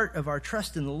integral part of our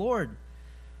trust in the Lord.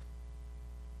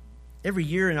 Every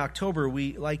year in October,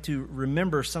 we like to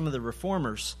remember some of the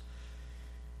reformers.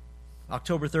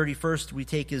 October 31st, we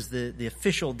take as the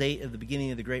official date of the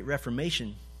beginning of the Great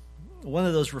Reformation. One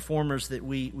of those reformers that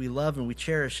we love and we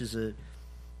cherish is a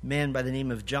man by the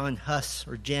name of John Huss,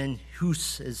 or Jan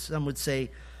Hus, as some would say.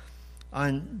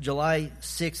 On July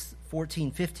 6th,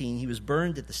 1415, he was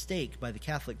burned at the stake by the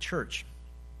Catholic Church.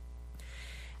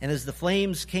 And as the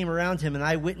flames came around him, an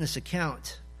eyewitness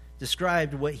account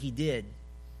described what he did.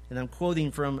 And I'm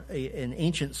quoting from an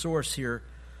ancient source here.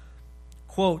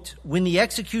 Quote, "When the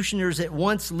executioners at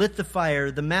once lit the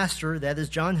fire, the master," that is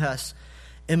John Huss,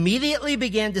 "immediately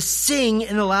began to sing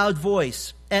in a loud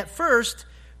voice. At first,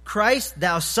 'Christ,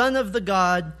 thou Son of the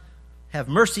God, have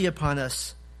mercy upon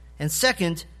us.' And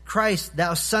second, 'Christ,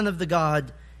 thou Son of the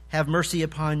God, have mercy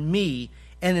upon me.'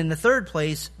 And in the third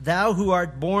place, 'Thou who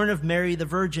art born of Mary the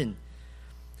Virgin.'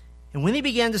 And when he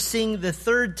began to sing the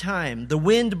third time, the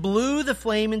wind blew the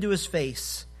flame into his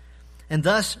face. And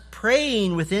thus,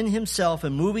 praying within himself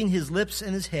and moving his lips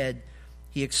and his head,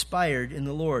 he expired in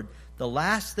the Lord." The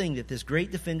last thing that this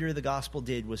great defender of the gospel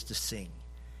did was to sing,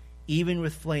 even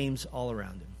with flames all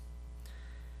around him.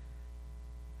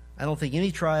 I don't think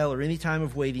any trial or any time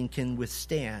of waiting can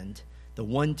withstand the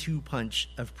 1-2 punch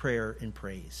of prayer and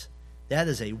praise. That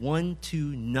is a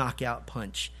 1-2 knockout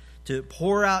punch to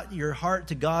pour out your heart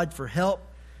to God for help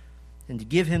and to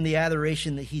give him the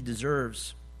adoration that he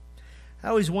deserves. I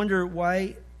always wonder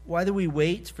why do we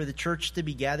wait for the church to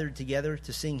be gathered together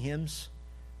to sing hymns?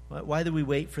 Why do we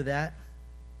wait for that?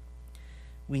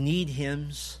 We need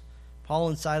hymns. Paul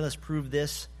and Silas proved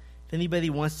this. If anybody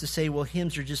wants to say, well,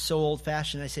 hymns are just so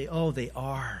old-fashioned, I say, oh, they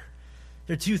are.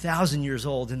 They're 2,000 years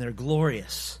old and they're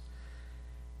glorious.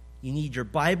 You need your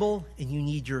Bible and you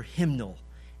need your hymnal.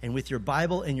 And with your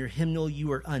Bible and your hymnal,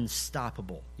 you are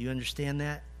unstoppable. Do you understand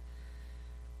that?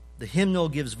 The hymnal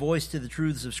gives voice to the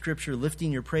truths of Scripture,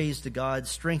 lifting your praise to God,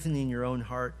 strengthening your own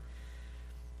heart.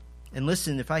 And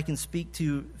listen, if I can speak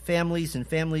to families, and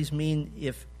families mean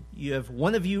if you have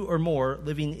one of you or more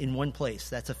living in one place,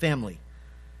 that's a family.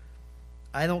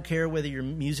 I don't care whether you're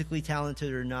musically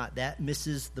talented or not. That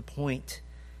misses the point.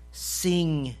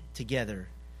 Sing together.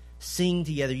 Sing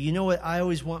together. You know what I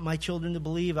always want my children to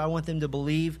believe? I want them to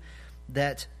believe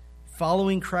that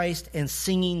following Christ and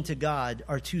singing to God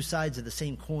are two sides of the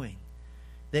same coin.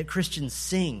 That Christians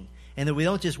sing. And that we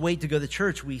don't just wait to go to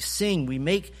church. We sing. We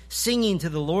make singing to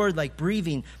the Lord like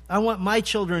breathing. I want my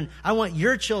children, I want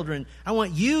your children, I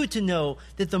want you to know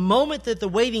that the moment that the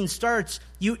waiting starts,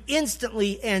 you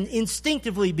instantly and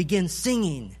instinctively begin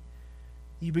singing.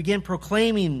 You begin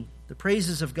proclaiming the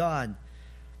praises of God.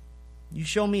 You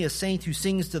show me a saint who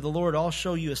sings to the Lord, I'll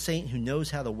show you a saint who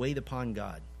knows how to wait upon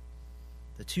God.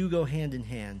 The two go hand in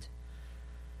hand.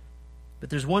 But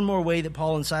there's one more way that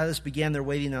Paul and Silas began their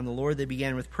waiting on the Lord. They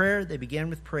began with prayer, they began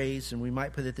with praise, and we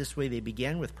might put it this way, they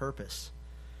began with purpose.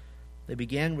 They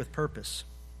began with purpose.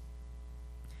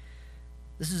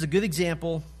 This is a good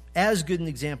example, as good an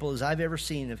example as I've ever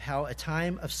seen, of how a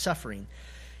time of suffering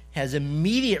has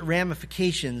immediate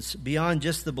ramifications beyond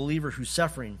just the believer who's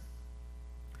suffering.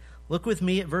 Look with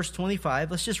me at verse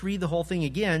 25. Let's just read the whole thing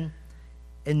again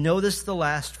and notice the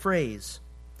last phrase.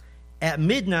 At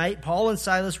midnight, Paul and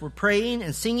Silas were praying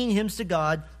and singing hymns to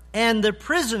God, and the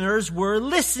prisoners were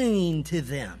listening to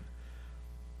them.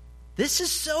 This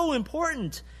is so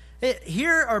important.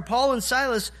 Here are Paul and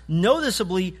Silas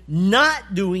noticeably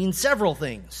not doing several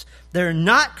things. They're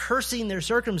not cursing their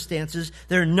circumstances.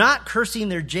 They're not cursing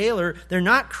their jailer. They're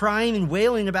not crying and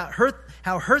wailing about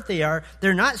how hurt they are.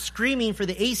 They're not screaming for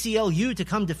the ACLU to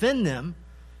come defend them.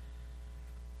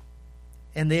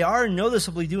 And they are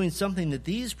noticeably doing something that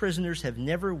these prisoners have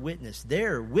never witnessed.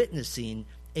 They're witnessing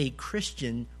a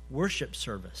Christian worship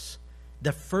service.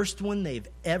 The first one they've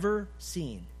ever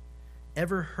seen,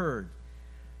 ever heard.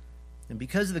 And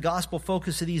because of the gospel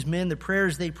focus of these men, the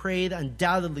prayers they prayed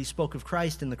undoubtedly spoke of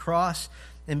Christ and the cross.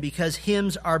 And because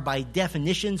hymns are by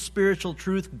definition spiritual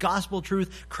truth, gospel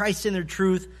truth, Christ-centered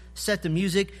truth set to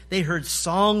music, they heard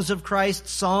songs of Christ,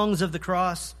 songs of the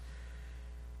cross.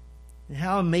 And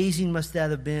how amazing must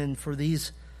that have been for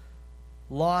these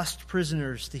lost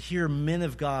prisoners to hear men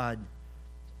of God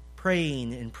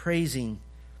praying and praising.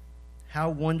 How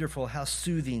wonderful, how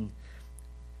soothing.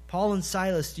 Paul and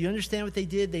Silas, do you understand what they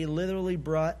did? They literally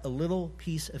brought a little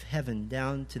piece of heaven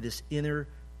down to this inner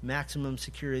maximum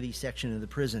security section of the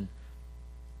prison.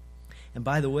 And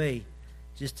by the way,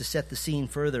 just to set the scene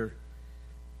further,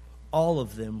 all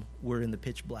of them were in the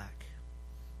pitch black.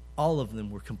 All of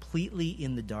them were completely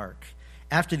in the dark.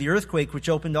 After the earthquake, which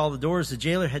opened all the doors, the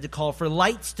jailer had to call for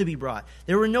lights to be brought.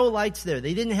 There were no lights there.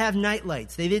 They didn't have night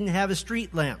lights. They didn't have a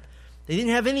street lamp. They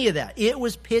didn't have any of that. It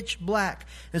was pitch black.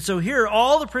 And so here are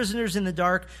all the prisoners in the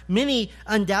dark, many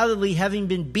undoubtedly having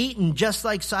been beaten just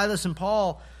like Silas and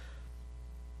Paul.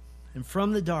 And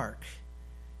from the dark,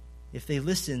 if they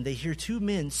listen, they hear two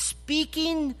men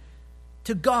speaking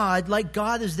to God like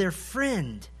God is their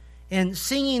friend and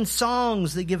singing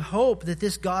songs that give hope that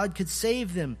this God could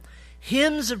save them.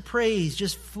 Hymns of praise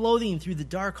just floating through the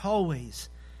dark hallways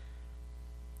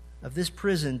of this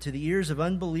prison to the ears of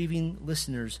unbelieving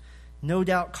listeners, no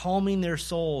doubt calming their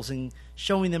souls and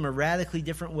showing them a radically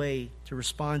different way to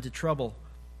respond to trouble.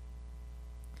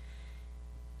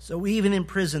 So even in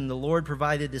prison, the Lord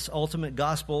provided this ultimate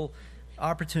gospel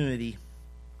opportunity.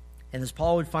 And as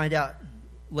Paul would find out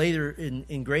later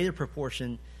in greater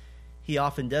proportion, he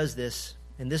often does this.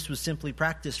 And this was simply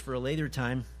practiced for a later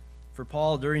time. For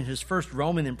Paul, during his first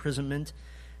Roman imprisonment,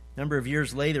 a number of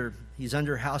years later, he's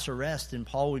under house arrest, and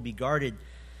Paul would be guarded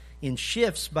in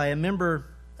shifts by a member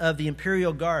of the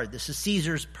imperial guard. This is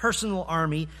Caesar's personal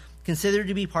army, considered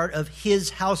to be part of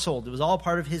his household. It was all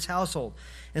part of his household.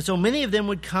 And so many of them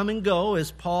would come and go,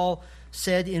 as Paul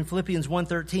said in Philippians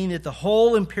 1:13, that the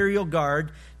whole imperial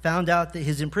guard found out that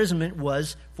his imprisonment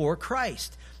was for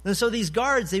Christ. And so these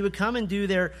guards, they would come and do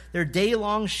their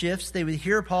day-long shifts. They would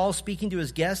hear Paul speaking to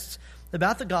his guests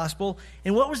about the gospel.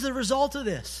 And what was the result of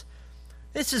this?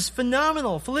 This is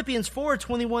phenomenal. Philippians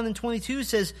 4:21 and 22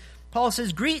 says, Paul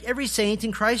says, "Greet every saint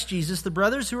in Christ Jesus. The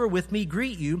brothers who are with me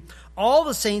greet you. All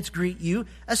the saints greet you,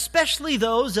 especially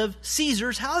those of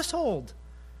Caesar's household."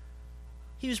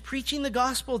 He was preaching the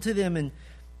gospel to them. And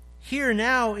here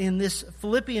now in this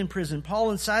Philippian prison, Paul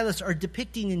and Silas are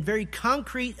depicting in very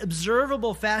concrete,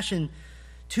 observable fashion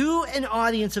to an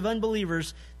audience of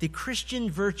unbelievers the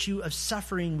Christian virtue of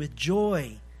suffering with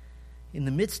joy in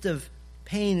the midst of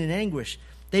pain and anguish.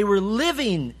 They were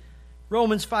living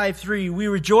Romans 5:3, "We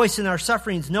rejoice in our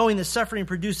sufferings, knowing that suffering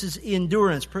produces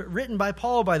endurance." Written by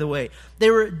Paul, by the way. They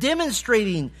were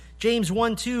demonstrating James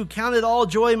 1:2, "Count it all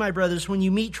joy, my brothers, when you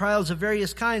meet trials of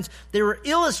various kinds." They were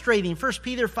illustrating 1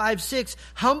 Peter 5:6,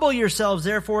 "Humble yourselves,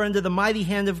 therefore, under the mighty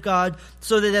hand of God,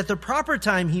 so that at the proper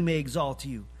time he may exalt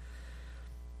you."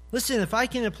 Listen, if I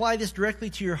can apply this directly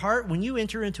to your heart, when you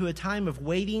enter into a time of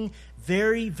waiting,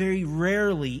 very, very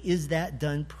rarely is that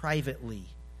done privately.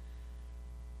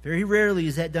 Very rarely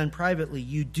is that done privately.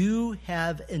 You do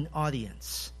have an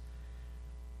audience.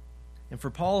 And for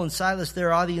Paul and Silas,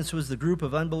 their audience was the group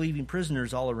of unbelieving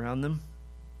prisoners all around them.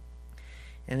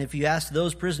 And if you ask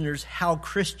those prisoners how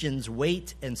Christians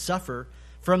wait and suffer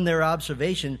from their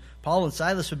observation, Paul and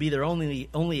Silas would be their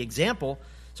only example.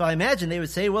 So I imagine they would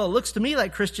say, well, it looks to me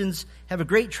like Christians have a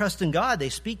great trust in God. They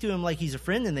speak to him like he's a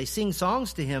friend and they sing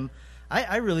songs to him.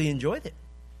 I really enjoyed it.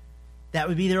 That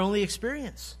would be their only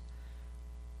experience.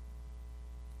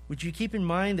 Would you keep in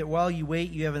mind that while you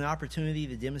wait, you have an opportunity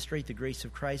to demonstrate the grace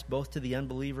of Christ both to the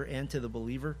unbeliever and to the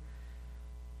believer?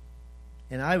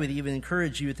 And I would even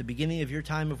encourage you at the beginning of your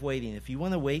time of waiting, if you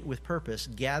want to wait with purpose,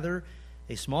 gather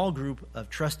a small group of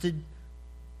trusted,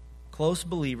 close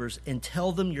believers and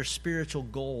tell them your spiritual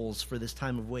goals for this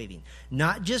time of waiting.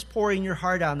 Not just pouring your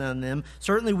heart out on them.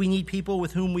 Certainly we need people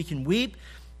with whom we can weep,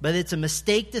 but it's a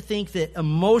mistake to think that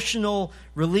emotional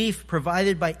relief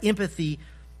provided by empathy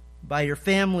by your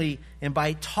family and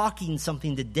by talking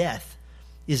something to death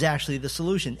is actually the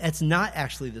solution. That's not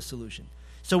actually the solution.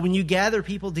 So when you gather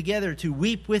people together to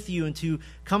weep with you and to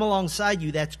come alongside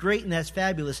you, that's great and that's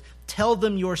fabulous. Tell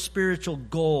them your spiritual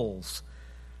goals.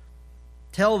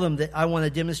 Tell them that I want to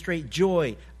demonstrate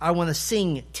joy. I want to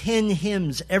sing 10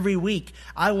 hymns every week.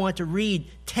 I want to read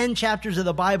 10 chapters of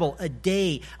the Bible a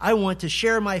day. I want to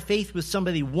share my faith with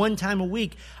somebody one time a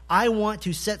week. I want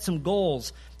to set some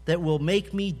goals that will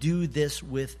make me do this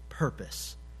with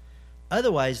purpose.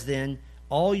 Otherwise, then,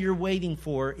 all you're waiting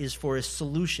for is for a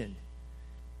solution.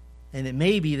 And it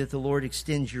may be that the Lord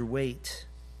extends your wait.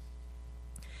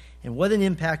 And what an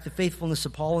impact the faithfulness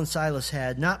of Paul and Silas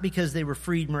had, not because they were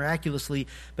freed miraculously,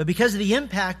 but because of the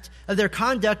impact of their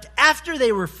conduct after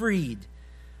they were freed.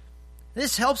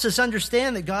 This helps us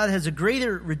understand that God has a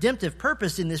greater redemptive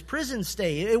purpose in this prison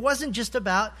stay. It wasn't just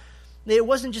a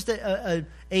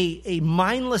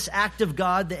mindless act of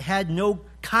God that had no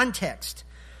context.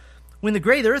 When the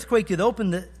great earthquake that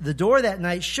opened the door that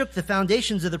night shook the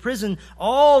foundations of the prison,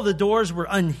 all the doors were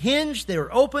unhinged, they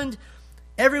were opened.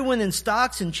 Everyone in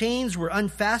stocks and chains were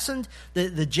unfastened.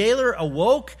 The jailer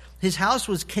awoke. His house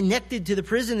was connected to the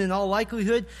prison in all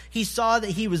likelihood. He saw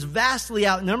that he was vastly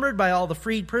outnumbered by all the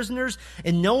freed prisoners,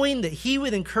 and knowing that he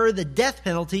would incur the death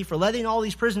penalty for letting all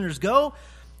these prisoners go,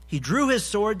 he drew his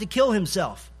sword to kill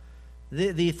himself.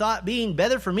 The thought being,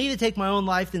 better for me to take my own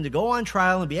life than to go on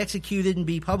trial and be executed and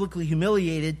be publicly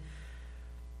humiliated.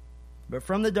 But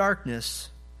from the darkness,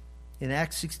 in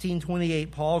Acts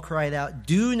 16:28, Paul cried out,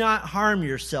 "Do not harm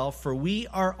yourself, for we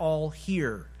are all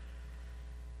here."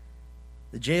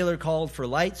 The jailer called for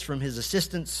lights from his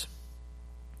assistants,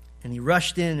 and he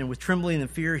rushed in, and with trembling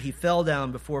and fear, he fell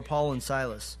down before Paul and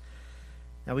Silas.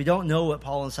 Now, we don't know what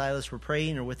Paul and Silas were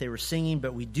praying or what they were singing,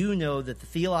 but we do know that the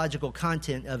theological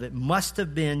content of it must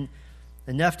have been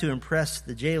enough to impress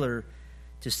the jailer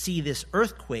to see this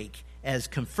earthquake as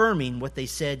confirming what they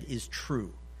said is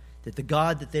true, that the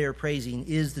God that they are praising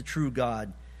is the true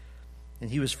God. And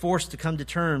he was forced to come to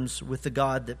terms with the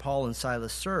God that Paul and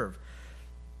Silas serve.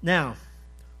 Now,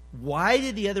 why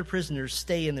did the other prisoners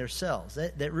stay in their cells?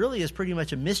 That really is pretty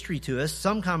much a mystery to us.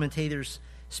 Some commentators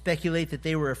speculate that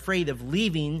they were afraid of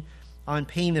leaving on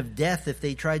pain of death if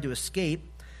they tried to escape.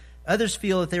 Others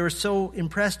feel that they were so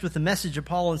impressed with the message of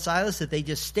Paul and Silas that they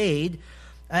just stayed.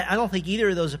 I don't think either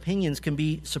of those opinions can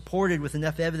be supported with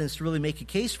enough evidence to really make a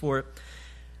case for it.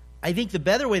 I think the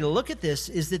better way to look at this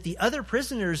is that the other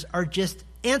prisoners are just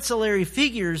ancillary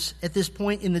figures at this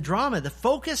point in the drama. The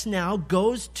focus now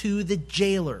goes to the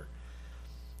jailer.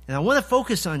 And I want to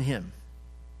focus on him.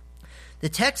 The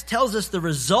text tells us the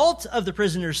result of the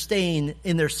prisoners staying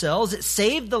in their cells. It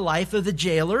saved the life of the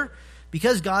jailer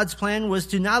because God's plan was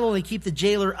to not only keep the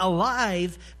jailer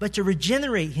alive, but to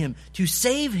regenerate him, to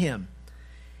save him.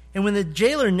 And when the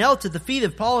jailer knelt at the feet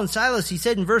of Paul and Silas, he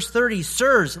said in verse 30,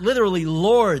 "Sirs," literally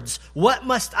lords, "what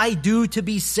must I do to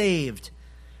be saved?"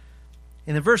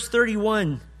 And in verse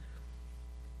 31,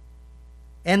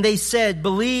 "And they said,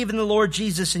 Believe in the Lord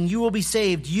Jesus, and you will be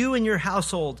saved, you and your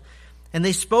household. And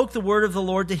they spoke the word of the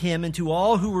Lord to him and to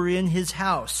all who were in his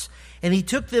house. And he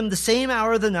took them the same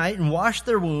hour of the night and washed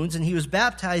their wounds, and he was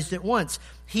baptized at once,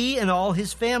 he and all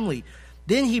his family.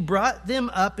 Then he brought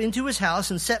them up into his house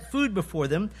and set food before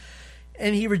them.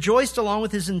 And he rejoiced along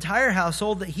with his entire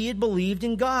household that he had believed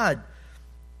in God."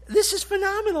 This is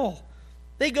phenomenal.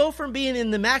 They go from being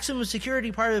in the maximum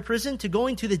security part of the prison to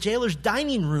going to the jailer's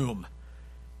dining room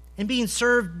and being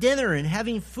served dinner and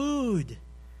having food.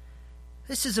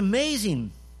 This is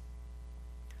amazing.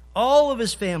 All of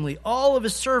his family, all of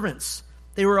his servants,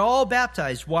 they were all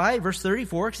baptized. Why? Verse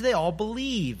 34, because they all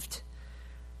believed.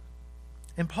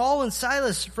 And Paul and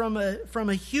Silas, from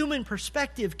a human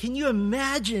perspective, can you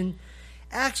imagine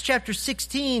Acts chapter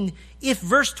 16 if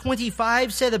verse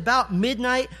 25 said about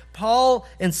midnight, Paul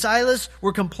and Silas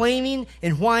were complaining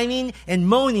and whining and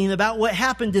moaning about what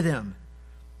happened to them?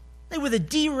 They would have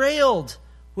derailed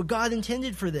what God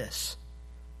intended for this.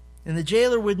 And the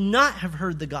jailer would not have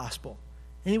heard the gospel,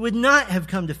 and he would not have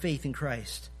come to faith in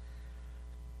Christ.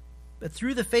 But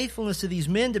through the faithfulness of these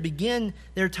men to begin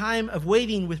their time of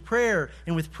waiting with prayer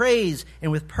and with praise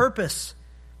and with purpose,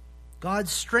 God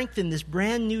strengthened this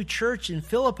brand new church in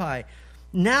Philippi.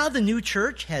 Now the new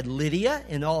church had Lydia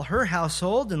and all her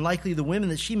household, and likely the women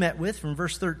that she met with from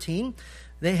verse 13.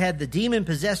 They had the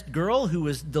demon-possessed girl who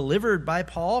was delivered by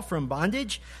Paul from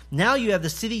bondage. Now you have the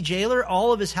city jailer,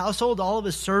 all of his household, all of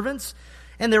his servants.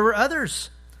 And there were others.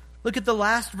 Look at the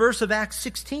last verse of Acts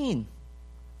 16.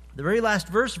 The very last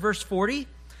verse, verse 40.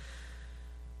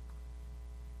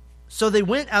 "So they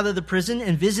went out of the prison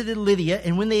and visited Lydia,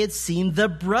 and when they had seen the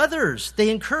brothers, they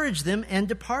encouraged them and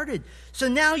departed." So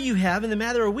now you have, in the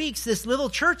matter of weeks, this little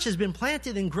church has been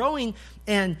planted and growing,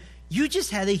 and you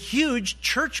just had a huge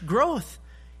church growth.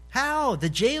 How? The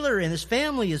jailer and his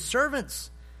family, his servants.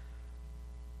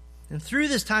 And through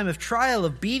this time of trial,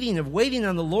 of beating, of waiting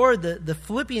on the Lord, the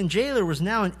Philippian jailer was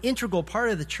now an integral part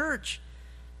of the church.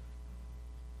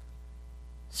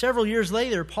 Several years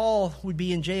later, Paul would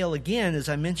be in jail again, as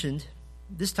I mentioned,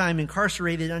 this time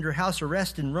incarcerated under house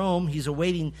arrest in Rome. He's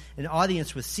awaiting an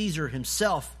audience with Caesar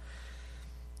himself.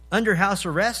 Under house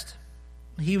arrest,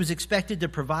 He was expected to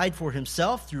provide for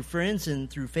himself through friends and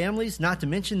through families, not to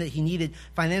mention that he needed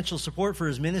financial support for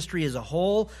his ministry as a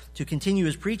whole to continue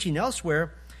his preaching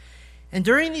elsewhere. And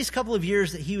during these couple of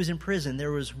years that he was in prison,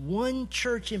 there was one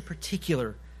church in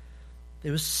particular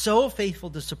that was so faithful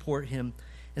to support him.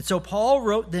 And so Paul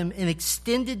wrote them an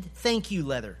extended thank you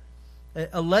letter,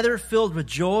 a letter filled with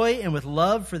joy and with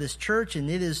love for this church, and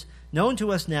it is known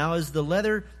to us now as the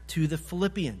letter to the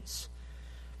Philippians.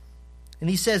 And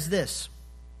he says this: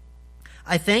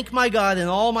 I thank my God in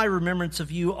all my remembrance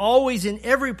of you, always in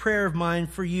every prayer of mine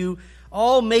for you,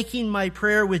 all making my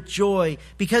prayer with joy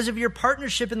because of your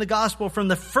partnership in the gospel from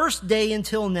the first day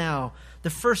until now, the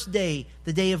first day,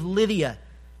 the day of Lydia.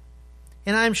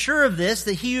 And I am sure of this,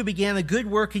 that he who began a good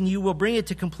work in you will bring it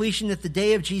to completion at the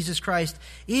day of Jesus Christ.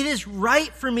 It is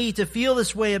right for me to feel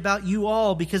this way about you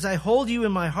all, because I hold you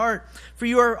in my heart. For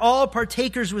you are all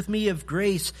partakers with me of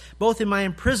grace, both in my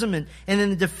imprisonment and in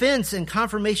the defense and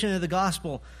confirmation of the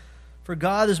gospel. For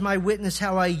God is my witness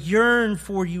how I yearn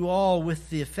for you all with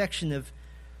the affection of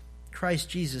Christ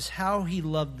Jesus, how he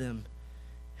loved them,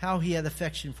 how he had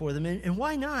affection for them. And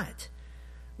why not?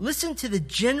 Listen to the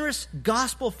generous,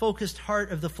 gospel-focused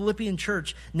heart of the Philippian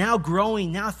church, now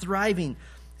growing, now thriving.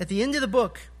 At the end of the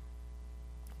book,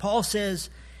 Paul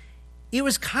says, it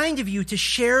was kind of you to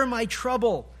share my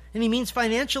trouble. And he means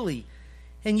financially.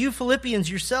 And you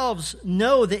Philippians yourselves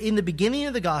know that in the beginning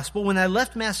of the gospel, when I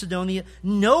left Macedonia,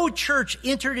 no church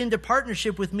entered into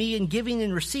partnership with me in giving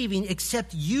and receiving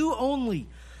except you only.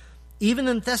 Even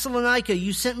in Thessalonica,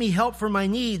 you sent me help for my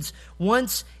needs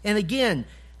once and again.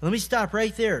 Let me stop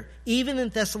right there. Even in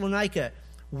Thessalonica,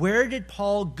 where did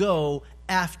Paul go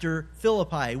after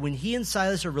Philippi? When he and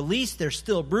Silas are released, they're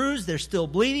still bruised, they're still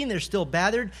bleeding, they're still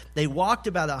battered. They walked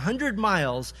about 100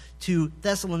 miles to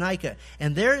Thessalonica,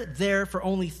 and they're there for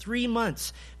only 3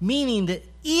 months, meaning that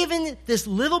even this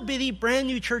little bitty brand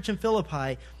new church in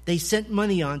Philippi, they sent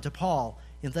money on to Paul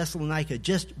in Thessalonica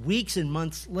just weeks and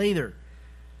months later.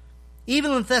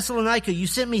 Even in Thessalonica, you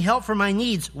sent me help for my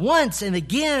needs once and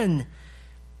again.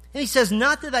 And he says,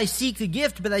 not that I seek the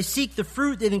gift, but I seek the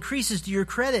fruit that increases to your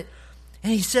credit.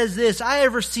 And he says this, I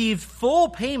have received full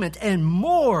payment and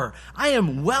more. I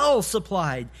am well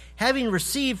supplied, having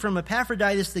received from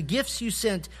Epaphroditus the gifts you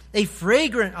sent, a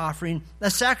fragrant offering, a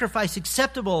sacrifice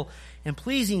acceptable and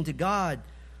pleasing to God.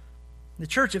 The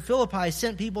church at Philippi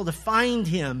sent people to find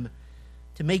him,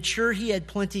 to make sure he had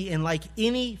plenty. And like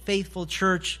any faithful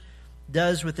church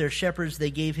does with their shepherds, they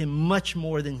gave him much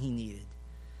more than he needed.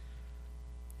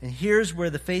 And here's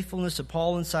where the faithfulness of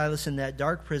Paul and Silas in that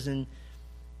dark prison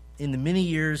in the many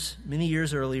years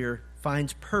earlier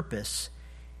finds purpose,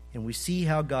 and we see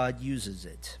how God uses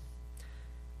it.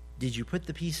 Did you put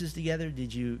the pieces together?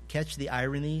 Did you catch the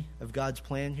irony of God's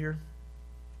plan here?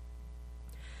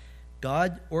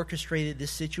 God orchestrated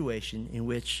this situation in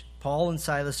which Paul and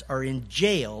Silas are in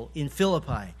jail in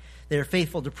Philippi. They are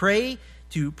faithful to pray,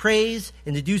 to praise,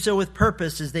 and to do so with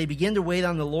purpose as they begin to wait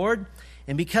on the Lord.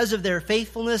 And because of their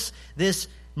faithfulness, this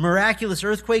miraculous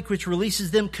earthquake which releases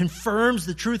them confirms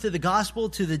the truth of the gospel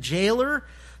to the jailer.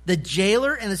 The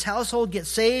jailer and his household get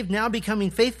saved, now becoming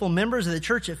faithful members of the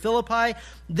church at Philippi.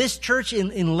 This church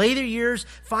in later years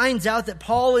finds out that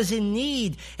Paul is in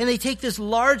need, and they take this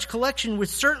large collection, which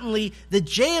certainly the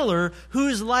jailer,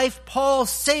 whose life Paul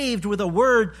saved with a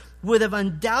word, would have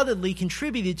undoubtedly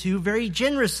contributed to very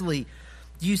generously.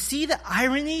 Do you see the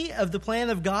irony of the plan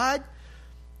of God?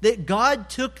 That God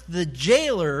took the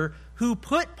jailer who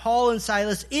put Paul and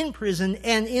Silas in prison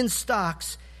and in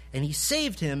stocks, and he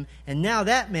saved him, and now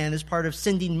that man is part of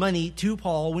sending money to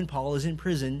Paul when Paul is in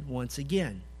prison once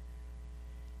again.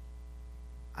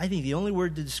 I think the only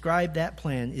word to describe that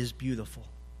plan is beautiful.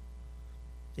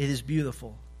 It is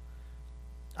beautiful.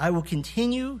 I will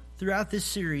continue throughout this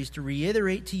series to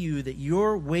reiterate to you that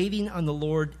your waiting on the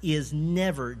Lord is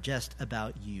never just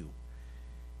about you.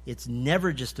 It's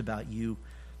never just about you.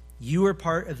 You are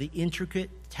part of the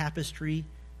intricate tapestry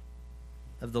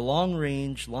of the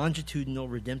long-range, longitudinal,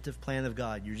 redemptive plan of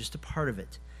God. You're just a part of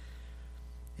it.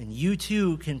 And you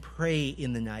too can pray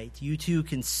in the night. You too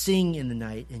can sing in the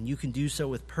night, and you can do so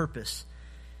with purpose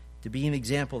to be an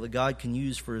example that God can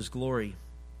use for his glory.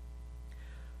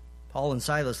 Paul and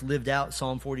Silas lived out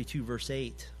Psalm 42, verse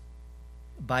 8.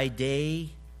 By day,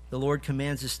 the Lord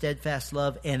commands his steadfast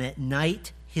love, and at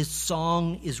night, his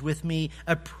song is with me,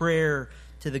 a prayer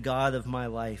to the God of my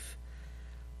life.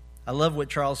 I love what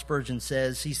Charles Spurgeon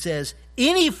says. He says,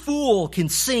 any fool can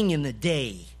sing in the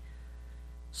day.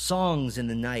 Songs in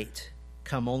the night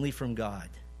come only from God.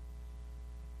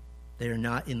 They are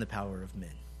not in the power of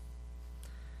men.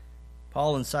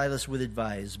 Paul and Silas would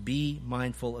advise, be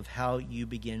mindful of how you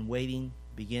begin waiting,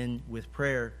 begin with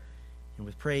prayer and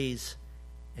with praise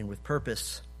and with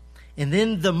purpose. And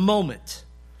then the moment,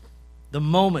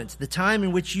 the time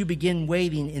in which you begin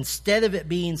waiting, instead of it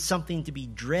being something to be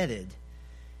dreaded,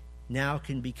 now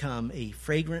can become a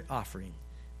fragrant offering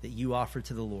that you offer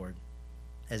to the Lord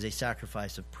as a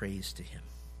sacrifice of praise to him.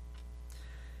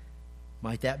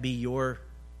 Might that be your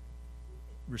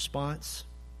response?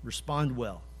 Respond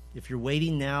well. If you're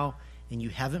waiting now and you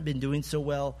haven't been doing so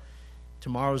well,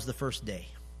 tomorrow's the first day.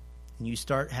 And you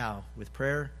start how? With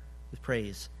prayer, with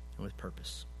praise, and with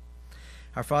purpose.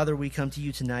 Our Father, we come to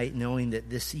you tonight knowing that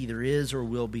this either is or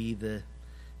will be the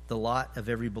lot of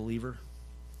every believer.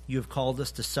 You have called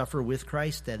us to suffer with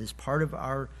Christ. That is part of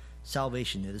our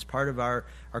salvation. It is part of our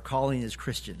calling as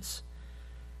Christians.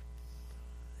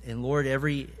 And Lord,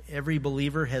 every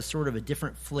believer has sort of a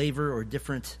different flavor or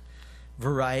different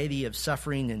variety of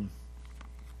suffering. And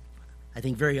I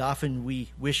think very often we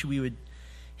wish we would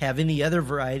have any other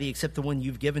variety except the one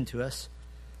you've given to us,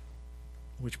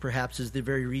 which perhaps is the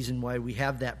very reason why we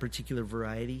have that particular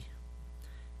variety.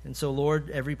 And so,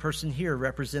 Lord, every person here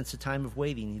represents a time of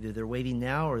waiting. Either they're waiting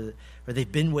now or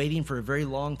they've been waiting for a very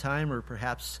long time, or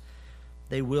perhaps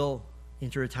they will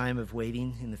enter a time of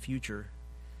waiting in the future.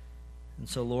 And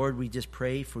so, Lord, we just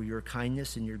pray for your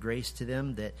kindness and your grace to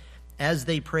them, that as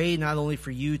they pray not only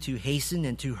for you to hasten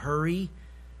and to hurry,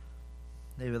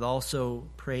 they would also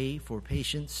pray for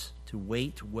patience, to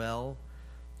wait well,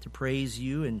 to praise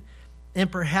you.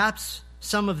 And perhaps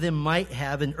some of them might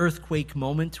have an earthquake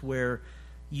moment where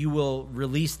you will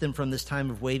release them from this time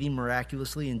of waiting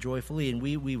miraculously and joyfully. And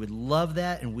we would love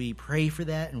that, and we pray for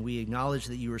that, and we acknowledge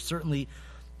that you are certainly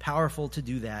powerful to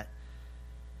do that.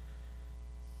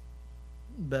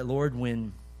 But Lord,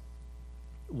 when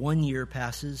 1 year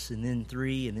passes, and then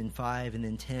 3, and then 5, and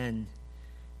then 10,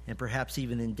 and perhaps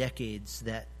even in decades,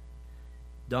 that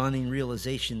dawning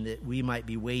realization that we might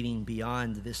be waiting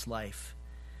beyond this life.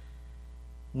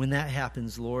 When that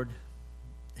happens, Lord,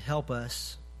 help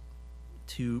us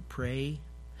to pray,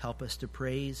 help us to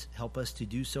praise, help us to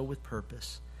do so with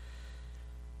purpose,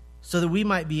 so that we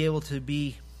might be able to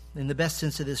be, in the best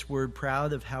sense of this word,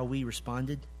 proud of how we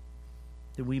responded,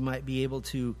 that we might be able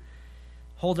to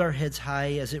hold our heads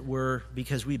high, as it were,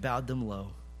 because we bowed them low,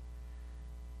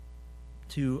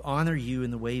 to honor you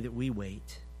in the way that we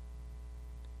wait.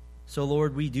 So,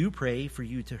 Lord, we do pray for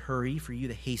you to hurry, for you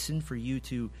to hasten, for you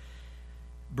to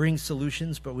bring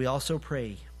solutions, but we also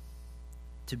pray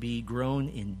to be grown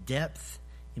in depth,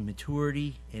 in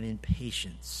maturity, and in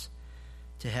patience,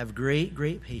 to have great,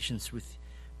 great patience with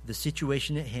the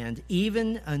situation at hand,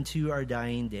 even unto our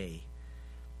dying day,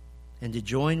 and to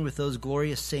join with those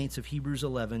glorious saints of Hebrews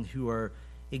 11 who are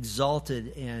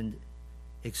exalted and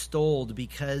extolled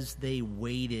because they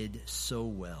waited so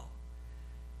well.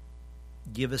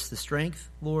 Give us the strength,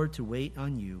 Lord, to wait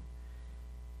on you.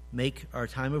 Make our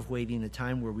time of waiting a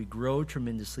time where we grow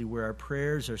tremendously, where our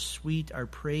prayers are sweet, our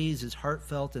praise is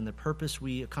heartfelt, and the purpose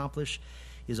we accomplish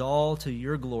is all to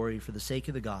your glory, for the sake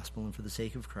of the gospel and for the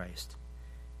sake of Christ.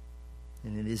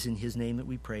 And it is in his name that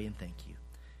we pray and thank you.